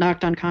they get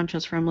knocked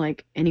unconscious from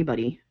like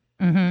anybody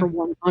for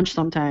one punch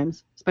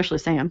sometimes, especially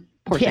Sam.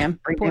 Poor Sam.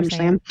 Poor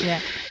Sam. Yeah.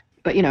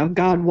 But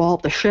God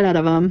walloped the shit out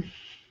of them,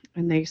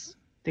 and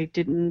they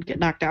didn't get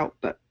knocked out.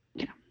 But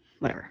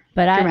whatever.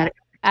 But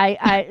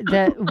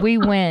the we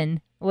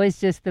win was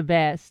just the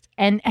best.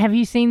 And have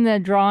you seen the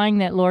drawing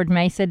that Lord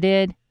Mesa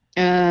did?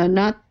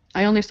 Not.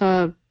 I only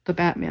saw the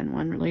Batman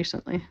one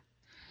recently.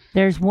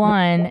 There's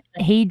one,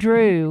 he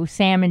drew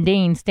Sam and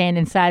Dean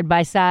standing side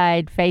by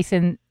side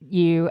facing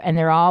you, and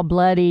they're all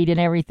bloodied and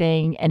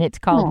everything, and it's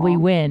called Aww. We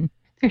Win.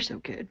 They're so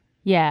good.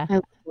 Yeah. I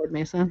love Lord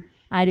Mesa.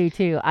 I do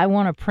too. I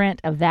want a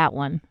print of that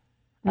one,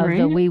 of right?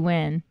 the We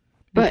Win,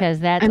 because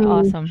that's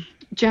awesome.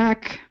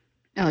 Jack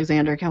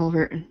Alexander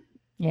Calvert,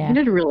 yeah, he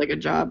did a really good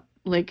job.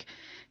 Like,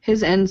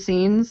 his end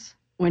scenes,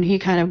 when he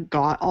kind of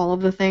got all of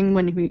the thing,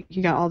 when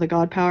he got all the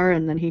god power,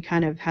 and then he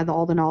kind of had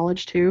all the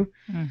knowledge too.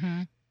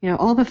 Mm-hmm.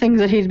 All the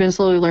things that he's been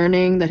slowly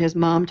learning, that his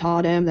mom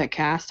taught him, that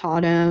Cass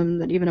taught him,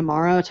 that even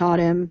Amara taught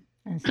him.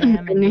 And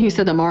Sam and he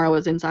said Amara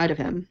was inside of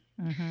him.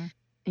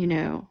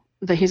 Mm-hmm.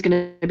 That he's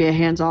going to be a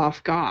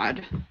hands-off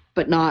god,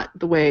 but not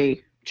the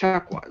way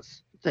Chuck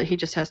was. That he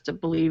just has to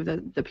believe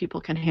that the people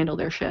can handle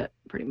their shit,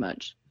 pretty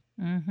much.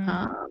 Mm-hmm.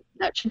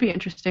 That should be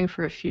interesting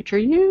for a future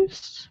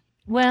use.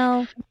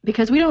 Well,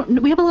 because we have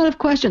a lot of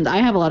questions. I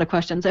have a lot of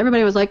questions.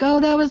 Everybody was like, oh,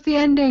 that was the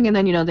ending. And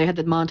then, they had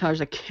the montage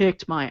that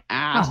kicked my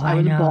ass. Oh, I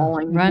was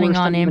bawling. Running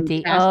on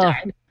empty. Oh.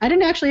 I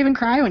didn't actually even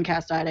cry when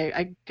Cass died.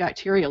 I got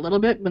teary a little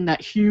bit when that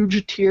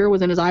huge tear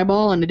was in his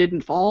eyeball and it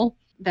didn't fall.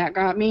 That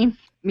got me.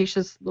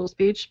 Misha's little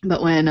speech.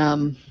 But when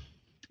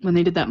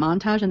they did that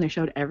montage and they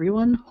showed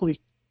everyone,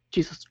 holy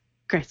Jesus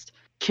Christ,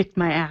 kicked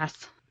my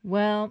ass.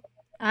 Well,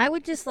 I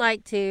would just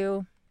like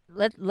to,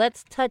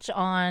 let's touch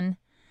on...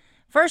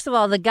 First of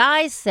all, the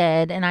guys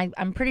said, and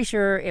I'm pretty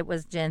sure it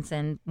was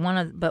Jensen, one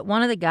of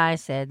the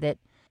guys said that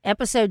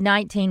episode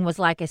 19 was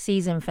like a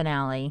season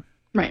finale.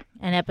 Right.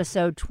 And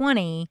episode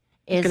 20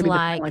 is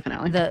like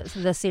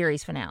the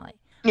series finale.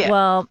 Yeah.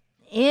 Well,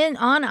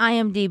 on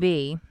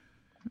IMDb,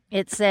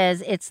 it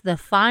says it's the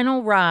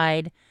final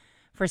ride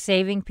for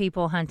saving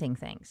people hunting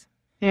things.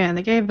 Yeah, and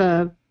they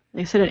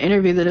said in an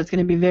interview that it's going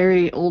to be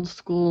very old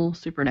school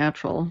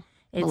supernatural.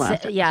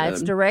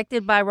 It's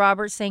directed by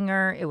Robert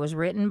Singer. It was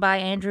written by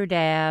Andrew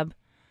Dabb.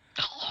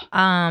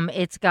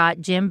 It's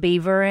got Jim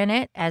Beaver in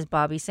it as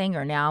Bobby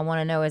Singer. Now I want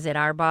to know, is it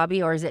our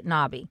Bobby or is it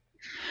Nobby?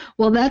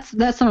 Well, that's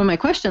some of my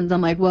questions. I'm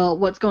like, well,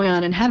 what's going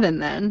on in heaven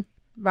then?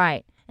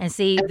 Right. And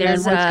see, And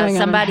there's then what's going on in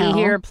somebody hell?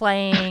 here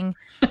playing.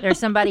 There's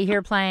somebody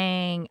here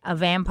playing a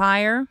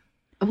vampire.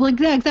 Well,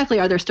 yeah, exactly.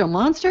 Are there still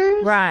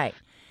monsters? Right.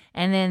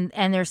 And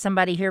there's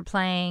somebody here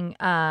playing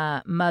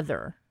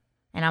Mother,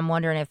 and I'm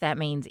wondering if that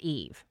means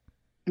Eve.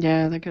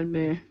 Yeah, that could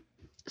be.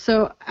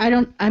 So I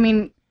don't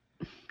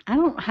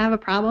have a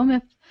problem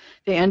if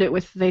they end it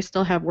with they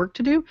still have work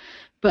to do,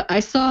 but I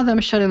saw them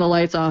shutting the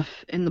lights off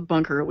in the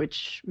bunker,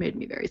 which made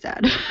me very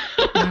sad.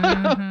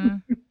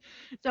 Mm-hmm.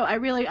 So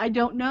I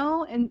don't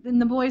know. And then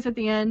the boys at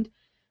the end,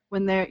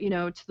 when they're,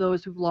 to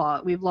those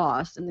we've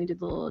lost, and they did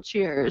the little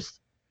cheers,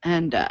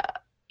 and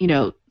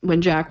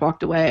when Jack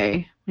walked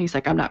away, he's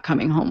like, I'm not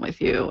coming home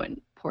with you, and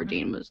poor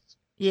Dean was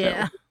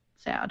so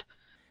sad.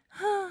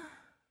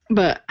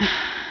 But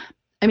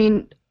I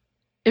mean,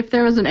 if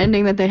there was an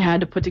ending that they had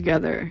to put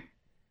together,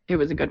 it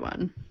was a good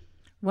one.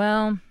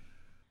 Well,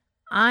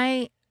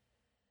 I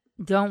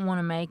don't want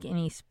to make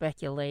any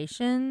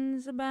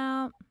speculations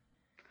about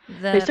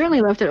They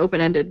certainly left it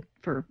open-ended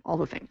for all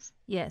the things.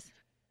 Yes.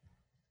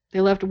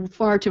 They left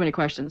far too many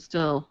questions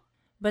still.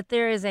 But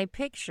there is a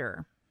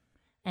picture,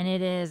 and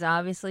it is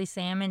obviously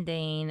Sam and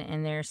Dean,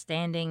 and they're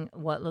standing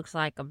what looks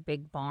like a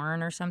big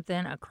barn or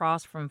something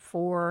across from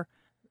 4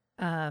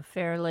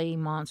 fairly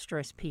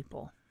monstrous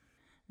people.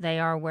 They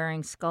are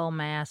wearing skull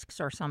masks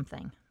or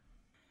something.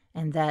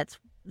 And that's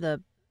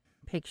the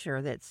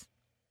picture that's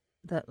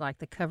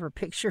the cover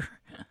picture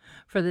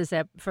for this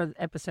for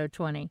episode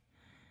 20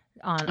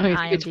 on IMDb. You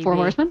think it's 4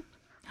 horsemen?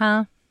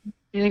 Huh?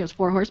 You think it's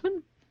 4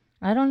 horsemen?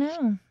 I don't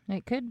know.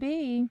 It could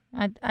be.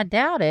 I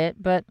doubt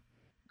it, but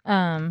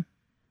I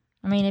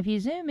mean, if you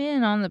zoom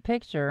in on the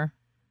picture,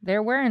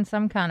 they're wearing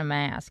some kind of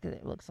mask,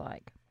 it looks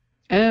like.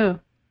 Oh.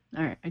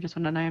 All right. I just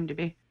went on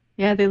IMDb.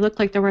 Yeah, they look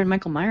like they're wearing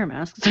Michael Myers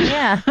masks.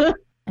 Yeah.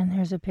 And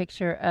there's a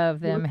picture of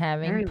them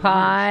having very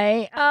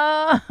pie.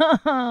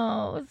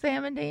 Oh,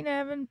 Sam and Dean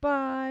having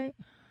pie.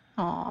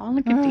 Aw,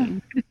 look at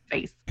Dean. His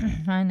face.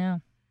 I know.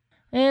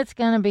 It's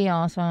going to be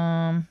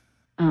awesome.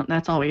 Oh,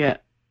 that's all we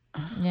get.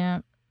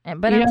 Yeah.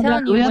 But I'm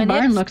telling you, when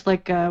barn looks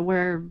like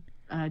where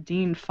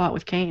Dean fought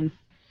with Cain.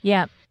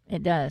 Yeah,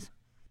 it does.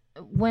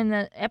 When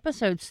the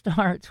episode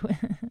starts with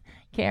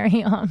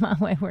Carry On My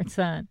Wayward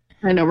Son.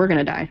 I know, we're going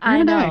to die.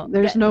 I know.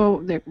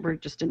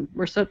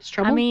 We're such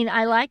trouble. I mean,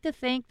 I like to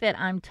think that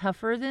I'm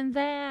tougher than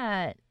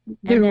that.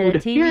 Dude, and that a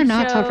TV you're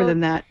not show- tougher than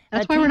that.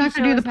 That's why we're TV not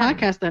going to show do the is not-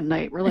 podcast that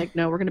night. We're like,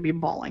 no, we're going to be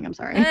bawling. I'm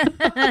sorry.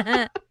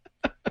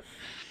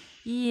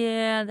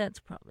 Yeah, that's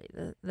probably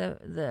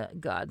the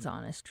God's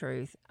honest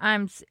truth.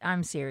 I'm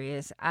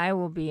serious. I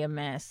will be a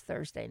mess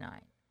Thursday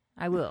night.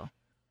 I will.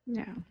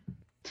 Yeah.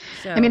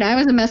 So I mean, I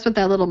was a mess with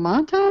that little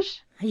montage.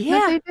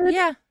 yeah, they did.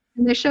 yeah.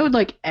 And they showed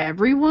like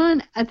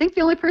everyone. I think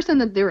the only person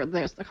that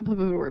there's a couple of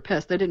people who were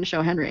pissed. They didn't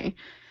show Henry.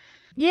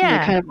 Yeah.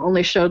 They kind of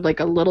only showed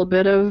like a little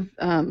bit of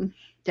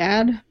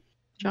Dad,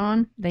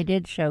 John. They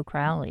did show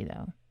Crowley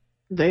though.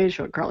 They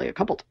showed Carly a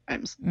couple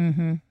times.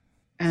 Mm-hmm.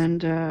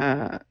 And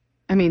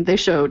I mean, they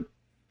showed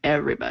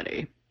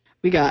everybody.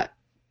 We got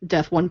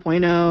Death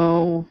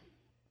 1.0.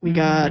 We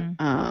got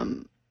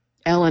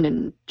Ellen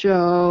and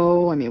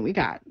Joe. I mean, we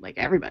got like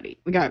everybody.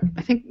 I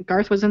think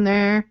Garth was in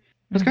there.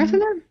 Was Garth in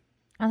there?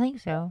 I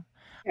think so.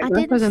 Yeah, I Garth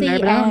didn't was in see there,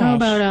 but Ash. I don't know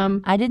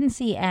about I didn't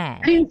see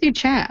Ash. I didn't see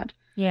Chad.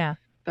 Yeah.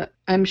 But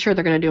I'm sure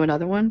they're going to do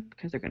another one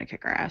because they're going to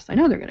kick our ass. I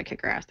know they're going to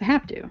kick our ass. They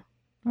have to.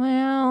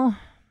 Well,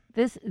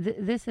 this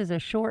is a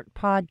short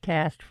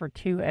podcast for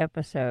 2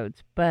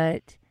 episodes,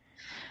 but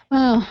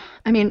Well,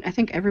 I mean, I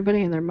think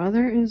everybody and their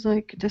mother is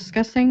like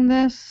discussing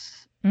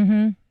this.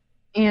 mm-hmm.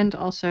 And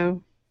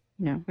also,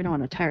 we don't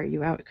want to tire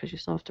you out because you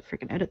still have to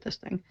freaking edit this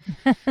thing.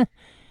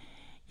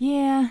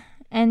 Yeah,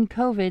 and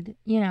COVID,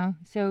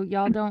 so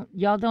y'all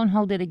don't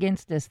hold it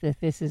against us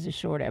that this is a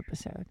short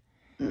episode.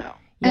 No.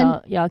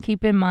 Y'all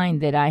keep in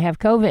mind that I have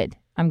COVID.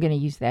 I'm going to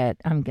use that.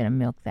 I'm going to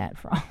milk that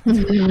for all.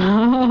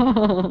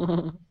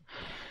 No.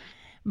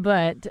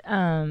 But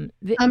I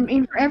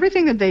mean, for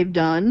everything that they've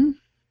done,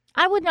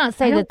 I would not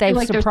say I don't that they've feel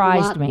like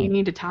surprised there's a lot me. we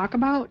need to talk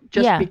about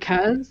just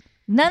because.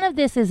 None of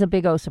this is a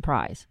big old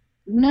surprise.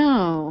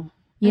 No.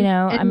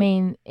 I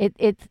mean,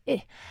 it's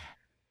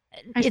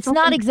still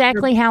not think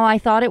exactly how I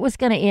thought it was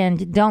going to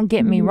end. Don't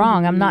get me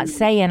wrong. I'm not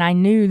saying I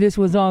knew this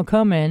was all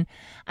coming.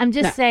 I'm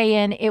just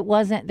saying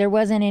there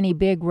wasn't any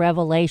big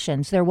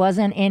revelations. There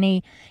wasn't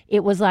any,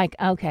 it was like,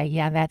 okay,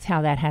 yeah, that's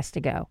how that has to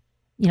go.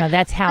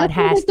 That's how it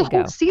has to the go.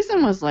 whole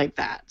season was like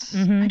that.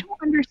 Mhm. I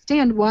don't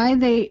understand why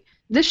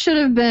this should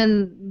have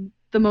been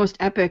the most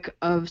epic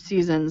of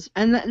seasons.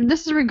 And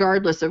this is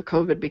regardless of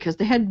COVID because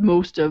they had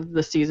most of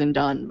the season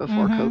done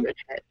before COVID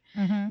hit.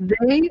 Mm-hmm.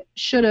 They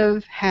should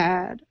have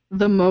had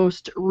the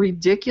most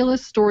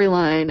ridiculous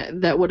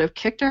storyline that would have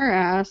kicked our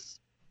ass,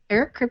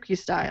 Eric Kripke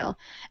style.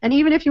 And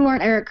even if you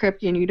aren't Eric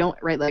Kripke and you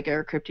don't write like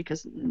Eric Kripke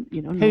because,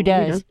 Who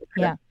does?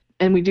 Yeah.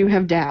 And we do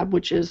have Dab,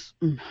 which is...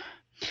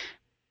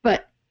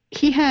 But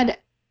he had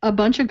a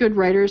bunch of good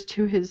writers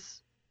to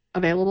his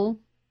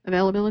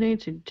availability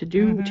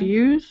to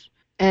use.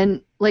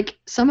 And like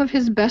some of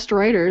his best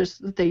writers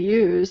that they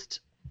used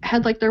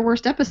had like their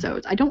worst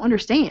episodes. I don't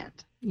understand.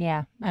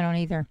 Yeah, I don't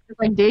either.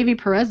 Like Davy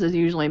Perez is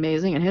usually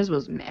amazing, and his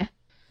was meh.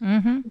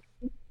 Mm-hmm.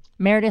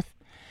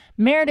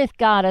 Meredith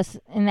got us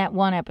in that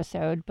one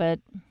episode, but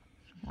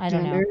I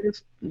don't know.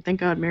 Thank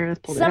God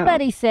Meredith pulled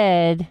Somebody it out.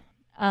 said,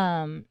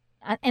 and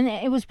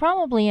it was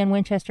probably in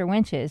Winchester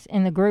Wenches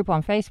in the group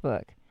on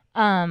Facebook.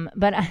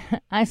 But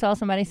I saw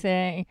somebody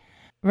say,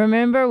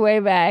 remember way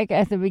back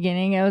at the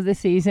beginning of the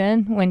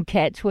season when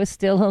Ketch was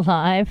still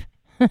alive?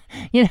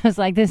 It's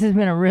like, this has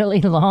been a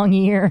really long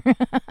year.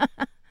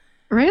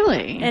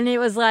 Really? And it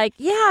was like,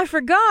 yeah, I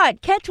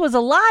forgot. Ketch was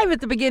alive at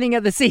the beginning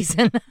of the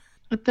season.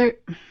 But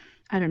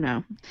I don't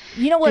know.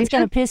 You know what's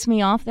going to piss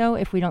me off, though,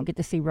 if we don't get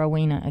to see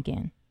Rowena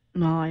again?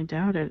 No, I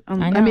doubt it.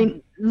 I know. I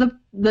mean,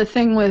 the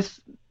thing with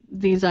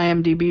these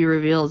IMDb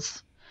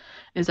reveals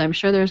is I'm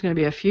sure there's going to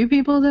be a few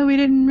people that we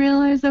didn't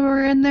realize that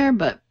were in there,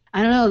 but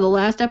I don't know. The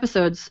last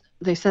episodes,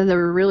 they said they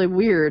were really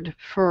weird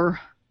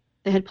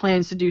they had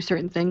plans to do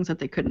certain things that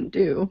they couldn't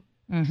do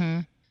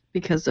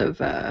because of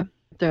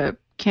the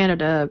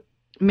Canada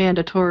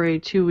mandatory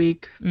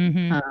 2-week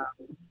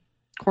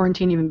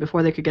quarantine even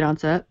before they could get on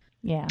set.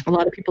 Yeah. A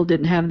lot of people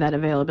didn't have that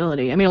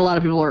availability. I mean, a lot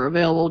of people are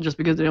available just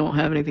because they don't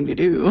have anything to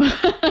do.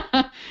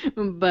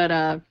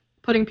 But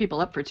putting people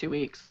up for 2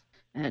 weeks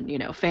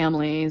and,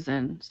 families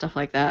and stuff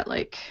like that,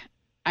 like,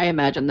 I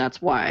imagine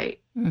that's why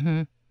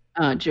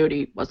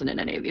Jodie wasn't in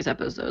any of these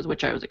episodes,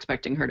 which I was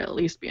expecting her to at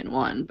least be in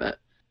one, but,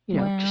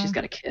 'cause she's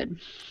got a kid.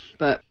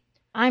 But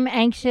I'm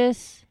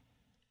anxious.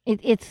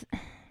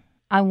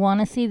 I want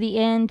to see the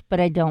end, but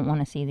I don't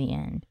want to see the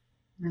end.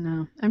 I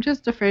know. I'm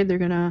just afraid they're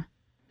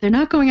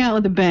not going out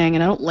with a bang,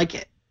 and I don't like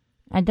it.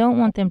 I don't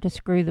want them to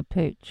screw the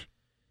pooch.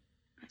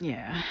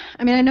 Yeah.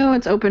 I mean, I know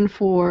it's open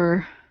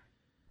for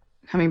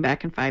coming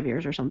back in 5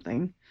 years or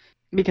something,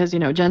 because,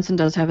 Jensen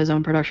does have his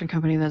own production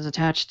company that's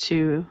attached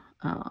to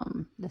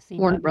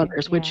Warner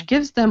Brothers, which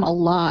gives them a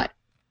lot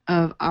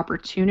of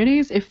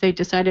opportunities if they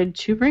decided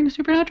to bring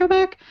Supernatural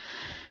back,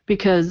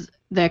 because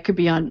that could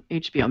be on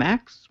HBO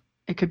Max.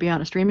 It could be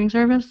on a streaming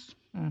service.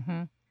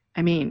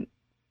 I mean,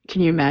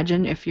 can you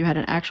imagine if you had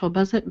an actual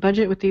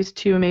budget with these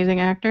two amazing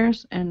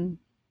actors and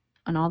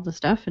all the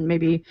stuff, and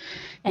maybe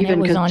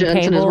even because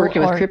Jensen is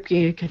working with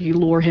Kripke, could you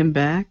lure him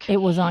back?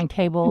 It was on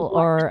cable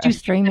or a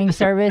streaming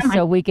service,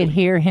 so we could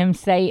hear them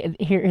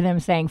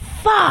saying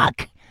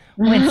 "fuck"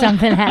 when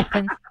something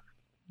happens.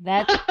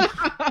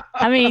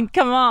 I mean,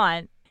 come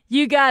on.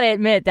 You got to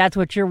admit that's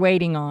what you're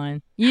waiting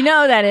on. You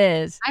know that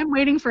is. I'm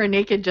waiting for a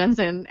naked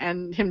Jensen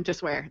and him to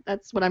swear.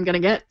 That's what I'm going to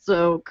get,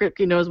 so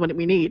Kripke knows what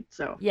we need.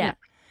 So yeah.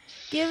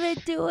 Give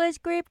it to us,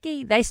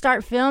 Kripke. They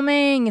start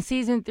filming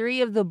season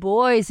 3 of The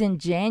Boys in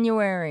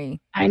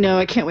January. I know.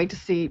 I can't wait to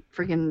see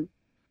freaking...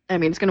 I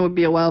mean, it's going to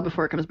be a while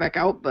before it comes back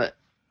out, but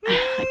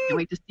I can't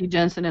wait to see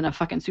Jensen in a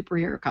fucking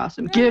superhero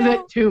costume. Give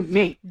it to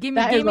me. Give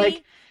me.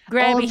 Like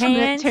grabby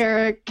hands.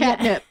 Terror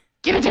catnip.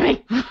 Give it to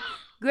me.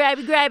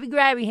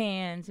 Grabby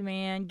hands,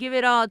 man. Give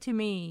it all to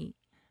me.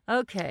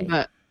 Okay.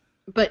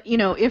 But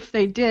if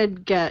they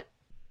did get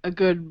a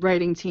good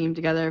writing team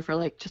together for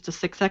like just a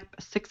six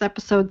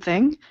episode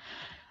thing,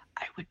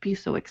 I would be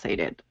so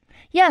excited.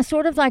 Yeah,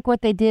 sort of like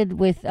what they did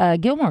with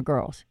Gilmore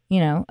Girls, A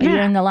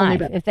Year in the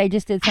Life. If they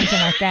just did something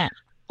like that.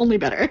 Only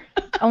better.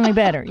 Only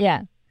better,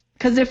 yeah.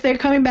 Because if they're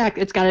coming back,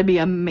 it's got to be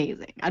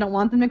amazing. I don't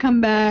want them to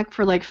come back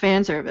for like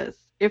fan service.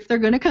 If they're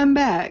going to come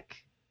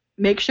back,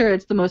 make sure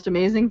it's the most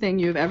amazing thing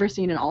you've ever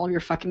seen in all of your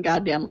fucking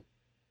goddamn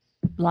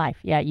life.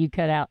 Yeah, you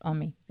cut out on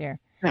me there.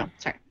 No,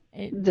 sorry.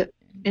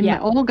 My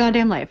whole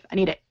goddamn life. I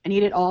need it. I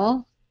need it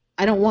all.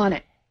 I don't want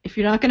it. If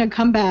you're not going to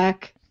come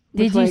back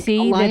with, did you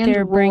see that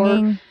they're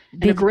bringing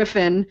and a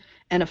griffin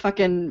and a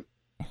fucking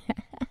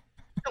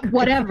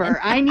whatever.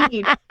 I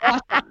need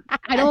awesome.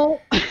 I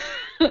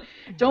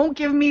don't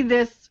give me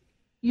this.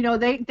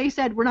 They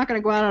said we're not going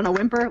to go out on a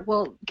whimper.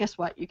 Well, guess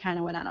what? You kind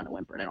of went out on a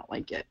whimper and I don't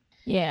like it.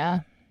 Yeah.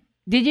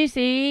 Did you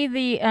see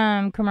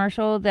the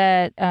commercial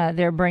that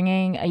they're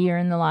bringing A Year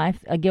in the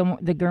Life?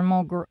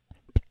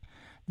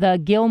 The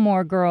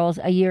Gilmore Girls,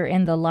 A Year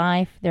in the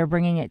Life. They're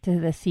bringing it to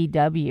the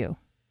CW.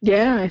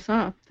 Yeah, I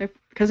saw.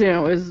 Because, it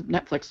was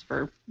Netflix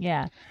for...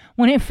 Yeah.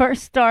 When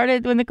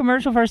the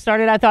commercial first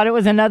started, I thought it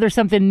was another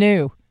something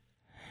new.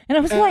 And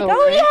I was like,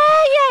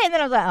 yeah. And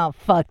then I was like, oh,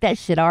 fuck, that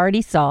shit I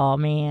already saw,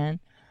 man.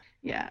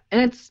 Yeah.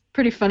 And it's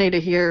pretty funny to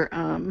hear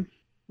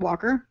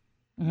Walker.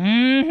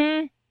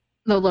 Mm-hmm.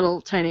 The little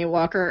tiny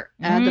Walker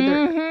ad that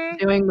they're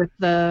doing with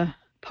the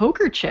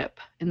poker chip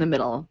in the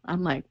middle.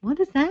 I'm like, what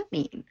does that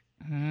mean?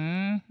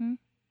 Mm-hmm.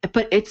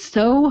 But it's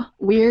so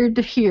weird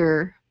to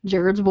hear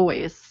Jared's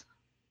voice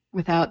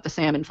without the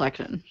Sam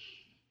inflection.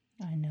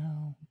 I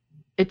know.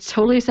 It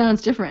totally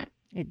sounds different.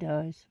 It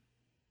does.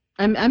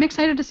 I'm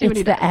excited to see what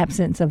he does. It's the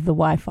absence of the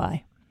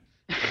Wi-Fi.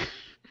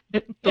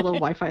 The little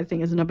Wi-Fi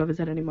thing isn't above his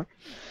head anymore.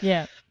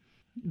 Yeah.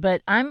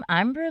 But I'm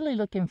really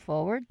looking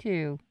forward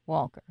to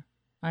Walker.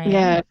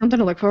 Yeah, something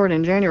to look forward to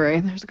in January.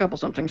 There's a couple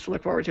somethings to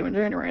look forward to in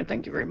January.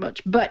 Thank you very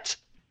much. But,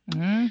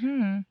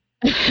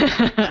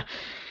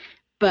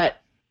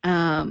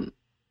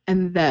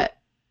 and that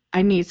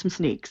I need some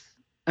sneaks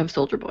of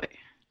Soldier Boy.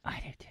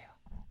 I do too.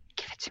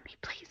 Give it to me,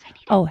 please. I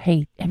need it. Oh,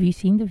 hey, have you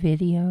seen the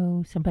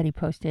video somebody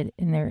posted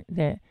in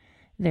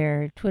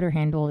their Twitter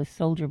handle is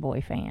Soldier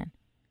Boy Fan?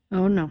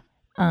 Oh, no.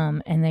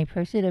 And they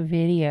posted a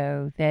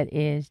video that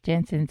is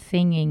Jensen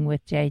singing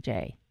with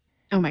JJ.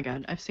 Oh, my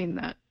God. I've seen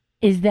that.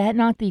 Is that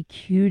not the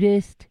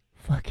cutest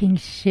fucking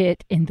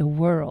shit in the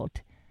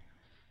world?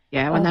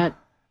 Yeah, when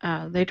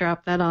they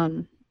dropped that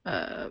on,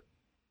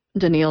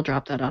 Daniil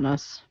dropped that on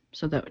us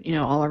so that,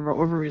 all our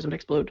ovaries would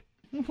explode.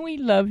 We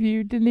love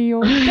you,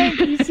 Daniil. Thank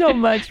you so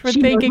much for She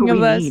thinking knows of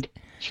what we us. need.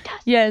 She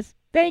does. Yes,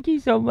 thank you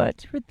so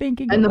much for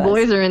thinking And of the us.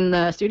 boys are in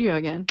the studio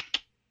again.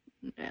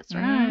 That's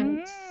right.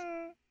 Mm.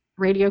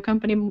 Radio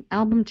Company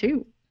album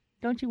 2.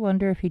 Don't you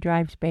wonder if he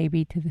drives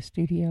Baby to the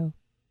studio?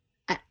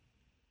 I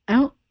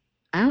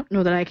don't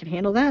know that I can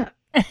handle that.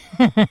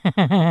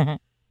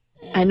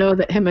 I know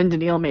that him and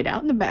Daniil made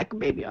out in the back of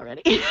Baby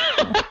already.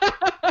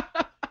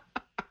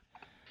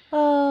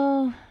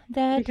 Oh,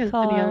 that because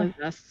car. Daniil is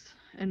us,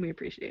 and we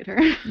appreciate her.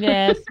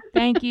 Yes,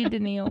 thank you,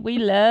 Daniil. We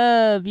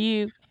love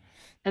you.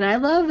 And I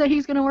love that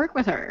he's going to work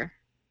with her.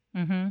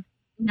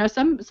 Mm-hmm.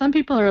 Some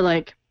people are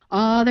like,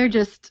 oh, they're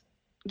just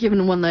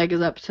giving one leg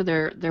up to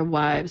their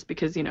wives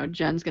because,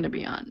 Jen's going to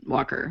be on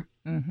Walker.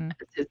 Mm-hmm.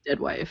 As his dead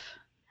wife.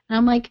 And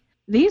I'm like,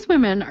 these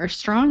women are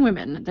strong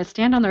women that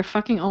stand on their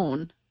fucking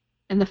own.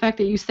 And the fact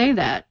that you say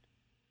that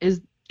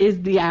is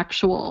the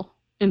actual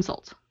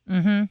insult.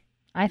 Mm-hmm.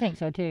 I think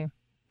so, too.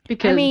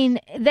 Because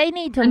they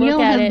need to Daniil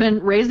look at has it.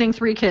 been raising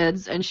 3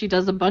 kids, and she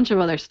does a bunch of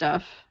other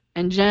stuff.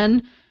 And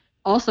Jen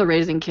also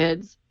raising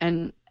kids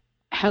and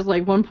has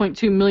like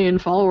 1.2 million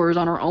followers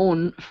on her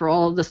own for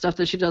all of the stuff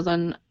that she does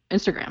on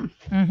Instagram.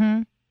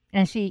 Mm-hmm.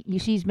 And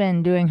she's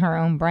been doing her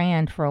own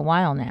brand for a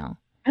while now.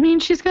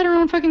 She's got her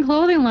own fucking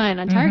clothing line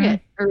on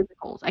Target. Or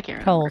Kohl's. I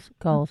can't remember.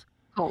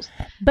 Kohl's.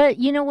 But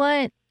you know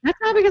what? That's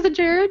not because of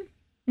Jared.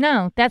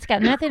 No, that's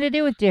got nothing to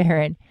do with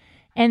Jared.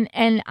 And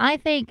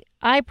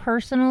I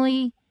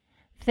personally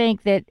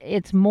think that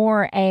it's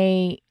more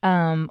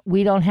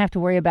we don't have to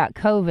worry about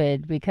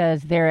COVID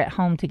because they're at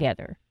home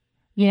together.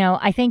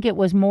 I think it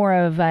was more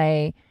of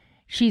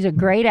she's a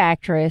great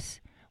actress.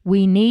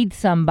 We need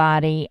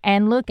somebody.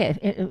 And look,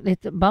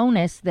 it's a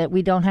bonus that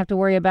we don't have to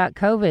worry about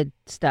COVID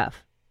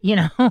stuff.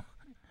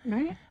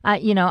 Right.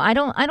 I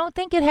don't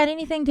think it had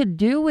anything to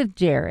do with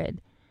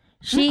Jared.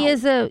 She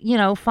is a,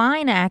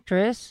 fine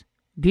actress,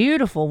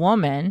 beautiful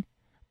woman.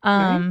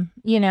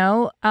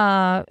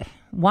 Right.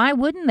 Why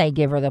wouldn't they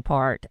give her the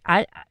part?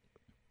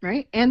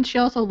 Right. And she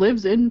also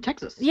lives in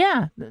Texas.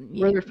 Yeah.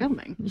 Where they're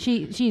filming.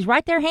 She's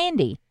right there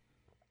handy.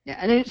 Yeah,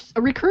 and it's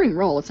a recurring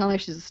role. It's not like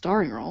she's a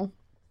starring role.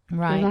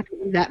 Right. There's not going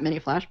to be that many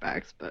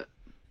flashbacks,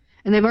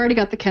 and they've already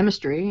got the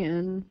chemistry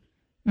and.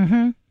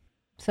 Mm-hmm.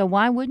 So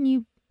why wouldn't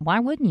you?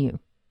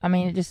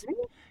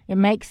 It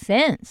makes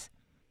sense.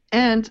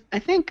 And I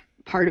think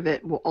part of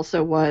it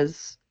also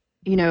was,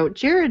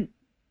 Jared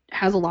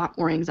has a lot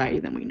more anxiety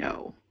than we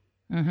know.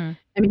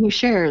 Mm-hmm. He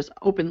shares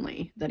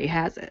openly that he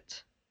has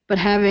it. But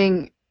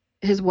having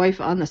his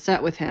wife on the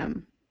set with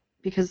him,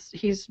 because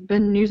he's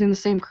been using the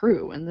same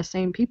crew and the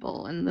same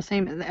people and the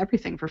same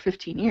everything for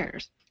 15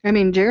 years.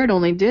 Jared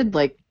only did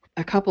like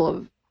a couple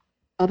of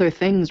other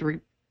things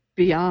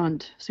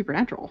beyond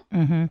Supernatural.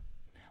 Mm-hmm.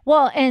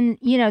 Well, and,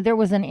 there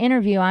was an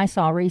interview I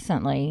saw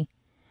recently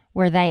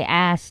where they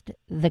asked,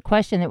 the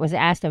question that was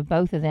asked of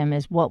both of them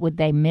is what would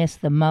they miss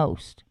the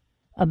most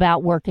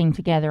about working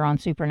together on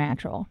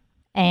Supernatural?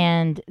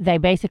 And they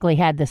basically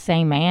had the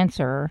same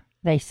answer.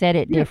 They said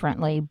it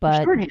differently,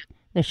 but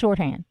the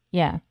shorthand.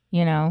 Yeah.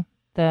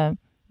 The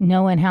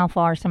knowing how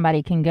far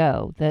somebody can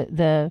go.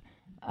 That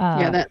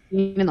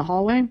scene in the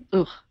hallway.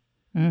 Ugh.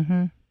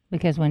 Mm-hmm.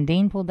 Because when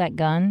Dean pulled that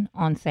gun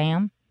on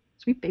Sam.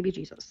 Sweet baby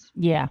Jesus.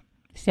 Yeah.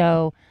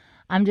 So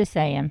I'm just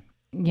saying,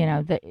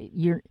 that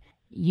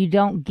you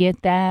don't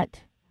get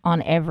that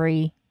on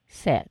every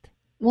set.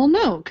 Well,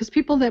 no, because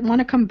people that want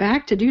to come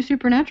back to do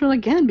Supernatural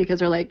again because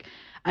they're like,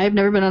 I've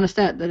never been on a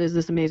set that is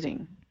this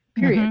amazing.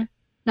 Period. Mm-hmm.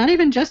 Not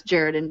even just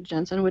Jared and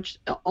Jensen, which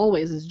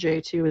always is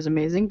J2 is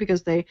amazing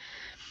because they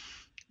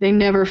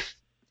never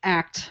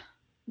act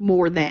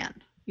more than.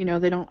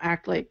 They don't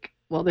act like,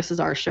 well, this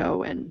is our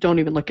show and don't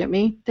even look at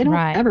me. They don't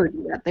ever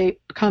do that. They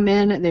come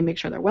in and they make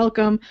sure they're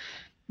welcome.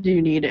 Do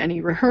you need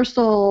any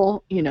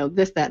rehearsal?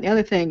 This, that, and the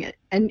other thing.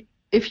 And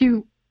if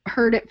you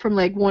heard it from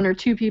like 1 or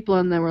 2 people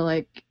and they were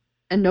like,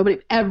 and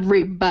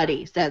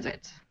everybody says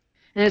it.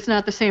 And it's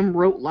not the same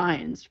rote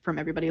lines from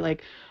everybody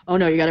like, oh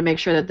no, you got to make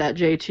sure that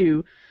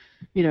J2,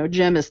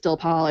 gem is still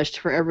polished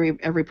for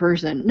every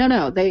person.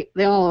 No, they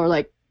all are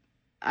like,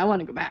 I want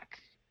to go back.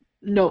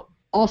 No,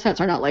 all sets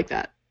are not like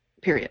that,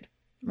 period.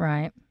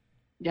 Right.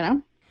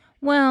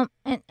 Well,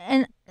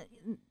 and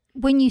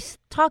when you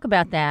talk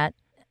about that,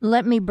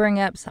 let me bring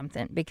up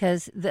something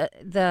because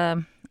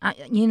I'm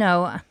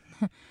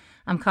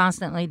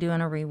constantly doing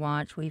a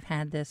rewatch. We've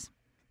had this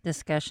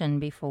discussion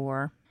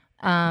before.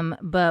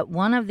 But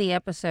one of the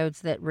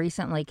episodes that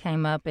recently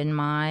came up in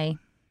my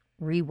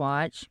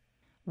rewatch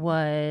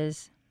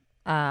was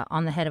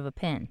On the Head of a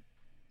Pin.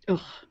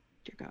 Oh,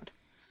 dear God.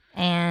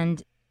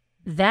 And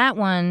that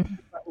one...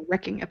 A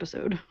wrecking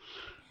episode.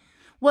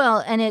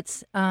 Well, and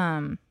it's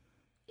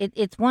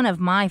one of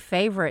my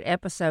favorite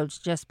episodes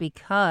just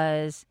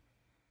because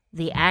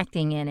the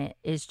acting in it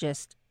is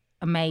just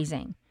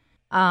amazing.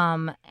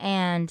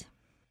 And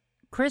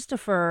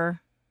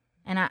Christopher,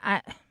 and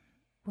I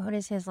what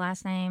is his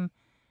last name?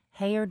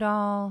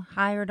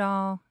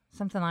 Heyerdahl,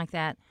 something like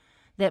that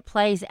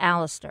plays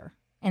Alistair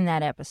in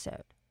that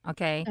episode.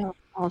 Okay. Oh,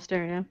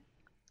 Alistair, yeah.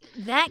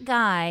 That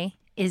guy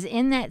is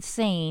in that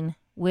scene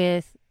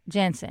with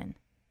Jensen.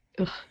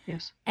 Ugh,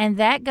 yes. And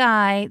that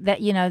guy,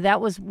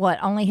 that was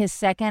only his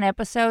second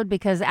episode,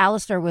 because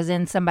Alistair was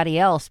in somebody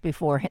else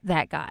before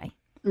that guy.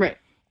 Right.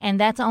 And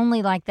that's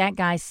only like that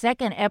guy's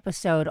second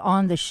episode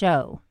on the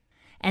show.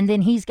 And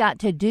then he's got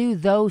to do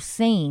those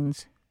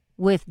scenes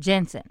with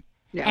Jensen.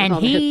 Yeah, and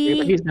history,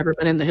 but he's never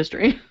been in the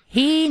history.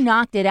 He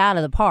knocked it out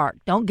of the park.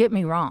 Don't get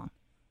me wrong.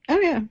 Oh,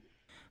 yeah.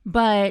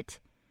 But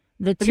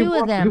two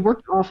of them... He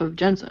worked off of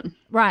Jensen.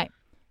 Right.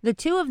 The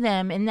two of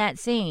them in that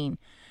scene,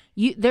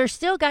 there's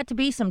still got to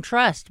be some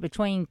trust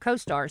between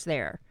co-stars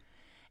there.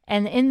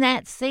 And in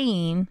that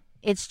scene,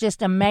 it's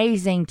just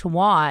amazing to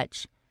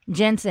watch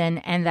Jensen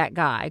and that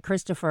guy,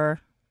 Christopher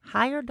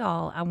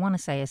Heyerdahl, I want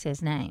to say is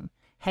his name.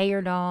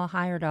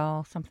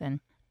 Heyerdahl, something.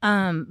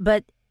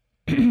 But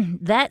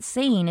that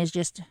scene is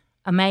just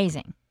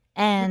amazing.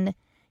 And,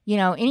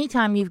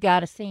 anytime you've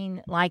got a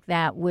scene like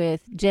that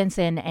with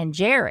Jensen and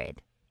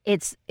Jared,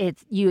 it's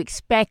you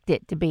expect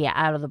it to be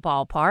out of the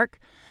ballpark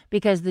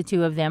because the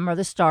two of them are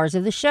the stars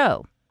of the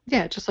show.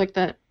 Yeah, just like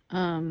that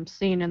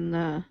scene in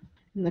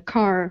the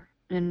car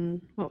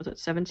in, what was it,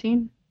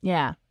 17?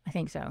 Yeah, I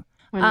think so.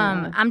 When,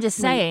 I'm just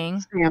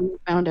saying. Sam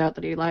found out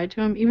that he lied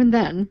to him, even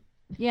then.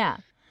 Yeah.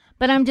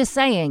 But I'm just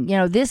saying,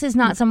 this is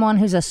not someone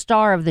who's a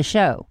star of the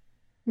show.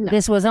 No.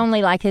 This was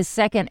only like his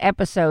second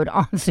episode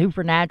on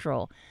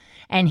Supernatural.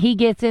 And he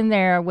gets in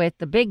there with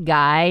the big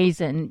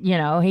guys and,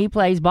 he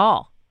plays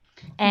ball.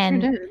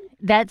 And sure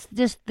that's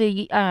just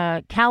the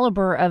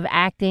caliber of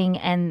acting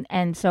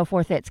and so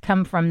forth that's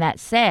come from that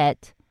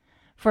set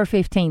for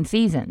 15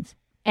 seasons.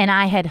 And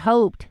I had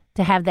hoped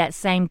to have that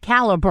same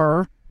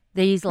caliber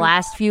these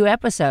last few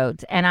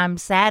episodes. And I'm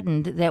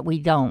saddened that we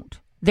don't.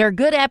 They're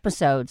good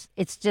episodes.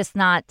 It's just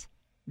not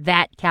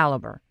that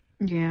caliber.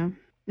 Yeah.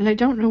 And I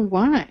don't know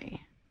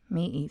why.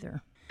 Me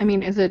either. I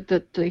mean, is it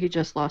that he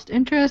just lost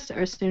interest,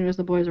 or as soon as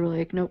the boys were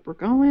like, nope, we're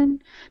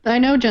going? I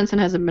know Jensen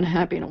hasn't been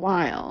happy in a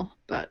while,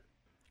 but...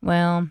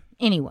 Well,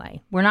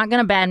 anyway, we're not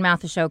going to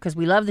badmouth the show because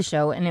we love the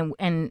show, and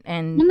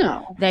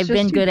no, they've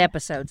been good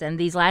episodes, and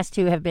these last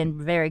two have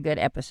been very good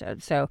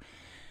episodes. So,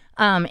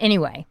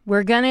 anyway,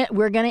 we're gonna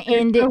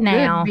end it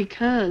now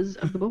because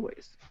of the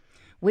boys.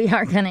 We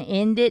are gonna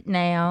end it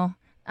now,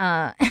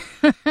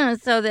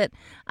 so that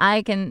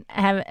I can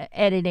have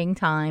editing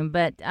time,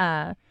 but.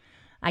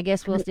 I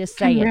guess we'll just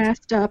say it.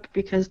 Rest up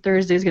because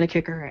Thursday's going to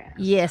kick her ass.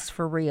 Yes,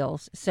 for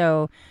reals.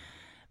 So,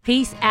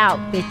 peace out,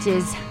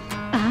 bitches.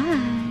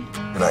 Bye.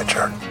 Good night,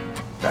 Jared.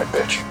 Night,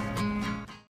 bitch.